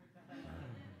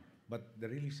 But there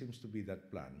really seems to be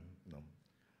that plan,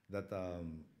 that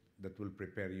will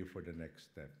prepare you for the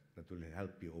next step, that will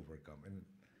help you overcome.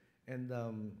 And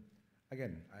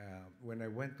again, when I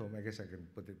went home, I guess I can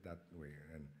put it that way,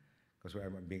 and because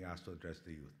I'm being asked to address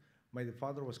the youth. My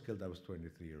father was killed, I was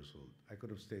 23 years old. I could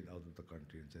have stayed out of the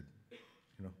country and said,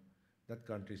 that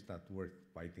country is not worth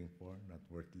fighting for, not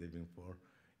worth living for.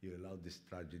 You allowed this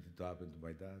tragedy to happen to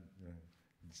my dad.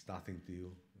 It's nothing to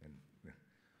you.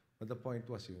 But the point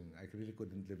was, I really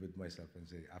couldn't live with myself and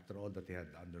say, after all that he had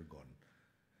undergone,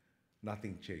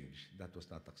 nothing changed. That was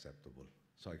not acceptable.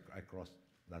 So I crossed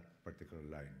that particular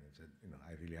line and said,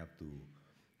 I really have to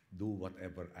do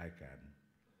whatever I can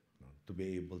to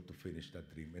be able to finish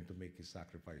that dream and to make his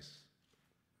sacrifice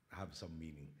have some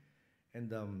meaning.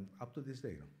 And up to this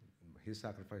day, his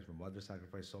sacrifice, my mother's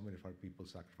sacrifice, so many of our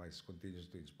people's sacrifice continues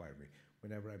to inspire me.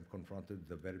 Whenever I'm confronted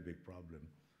with a very big problem,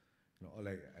 all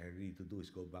I need to do is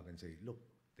go back and say, look,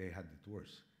 they had it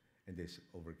worse, and they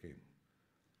overcame.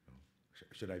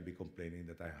 Should I be complaining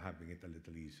that I'm having it a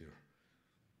little easier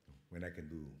when I can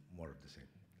do more of the same?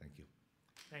 Thank you.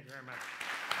 Thank you very much.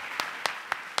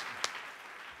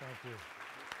 Thank you.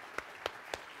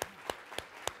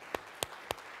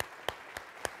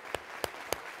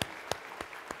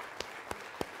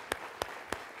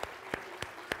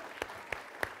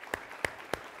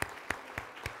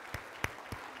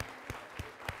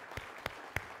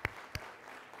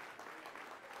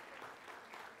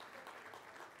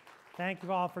 Thank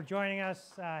you all for joining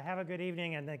us. Have a good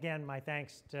evening. And again, my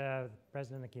thanks to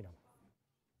President Aquino.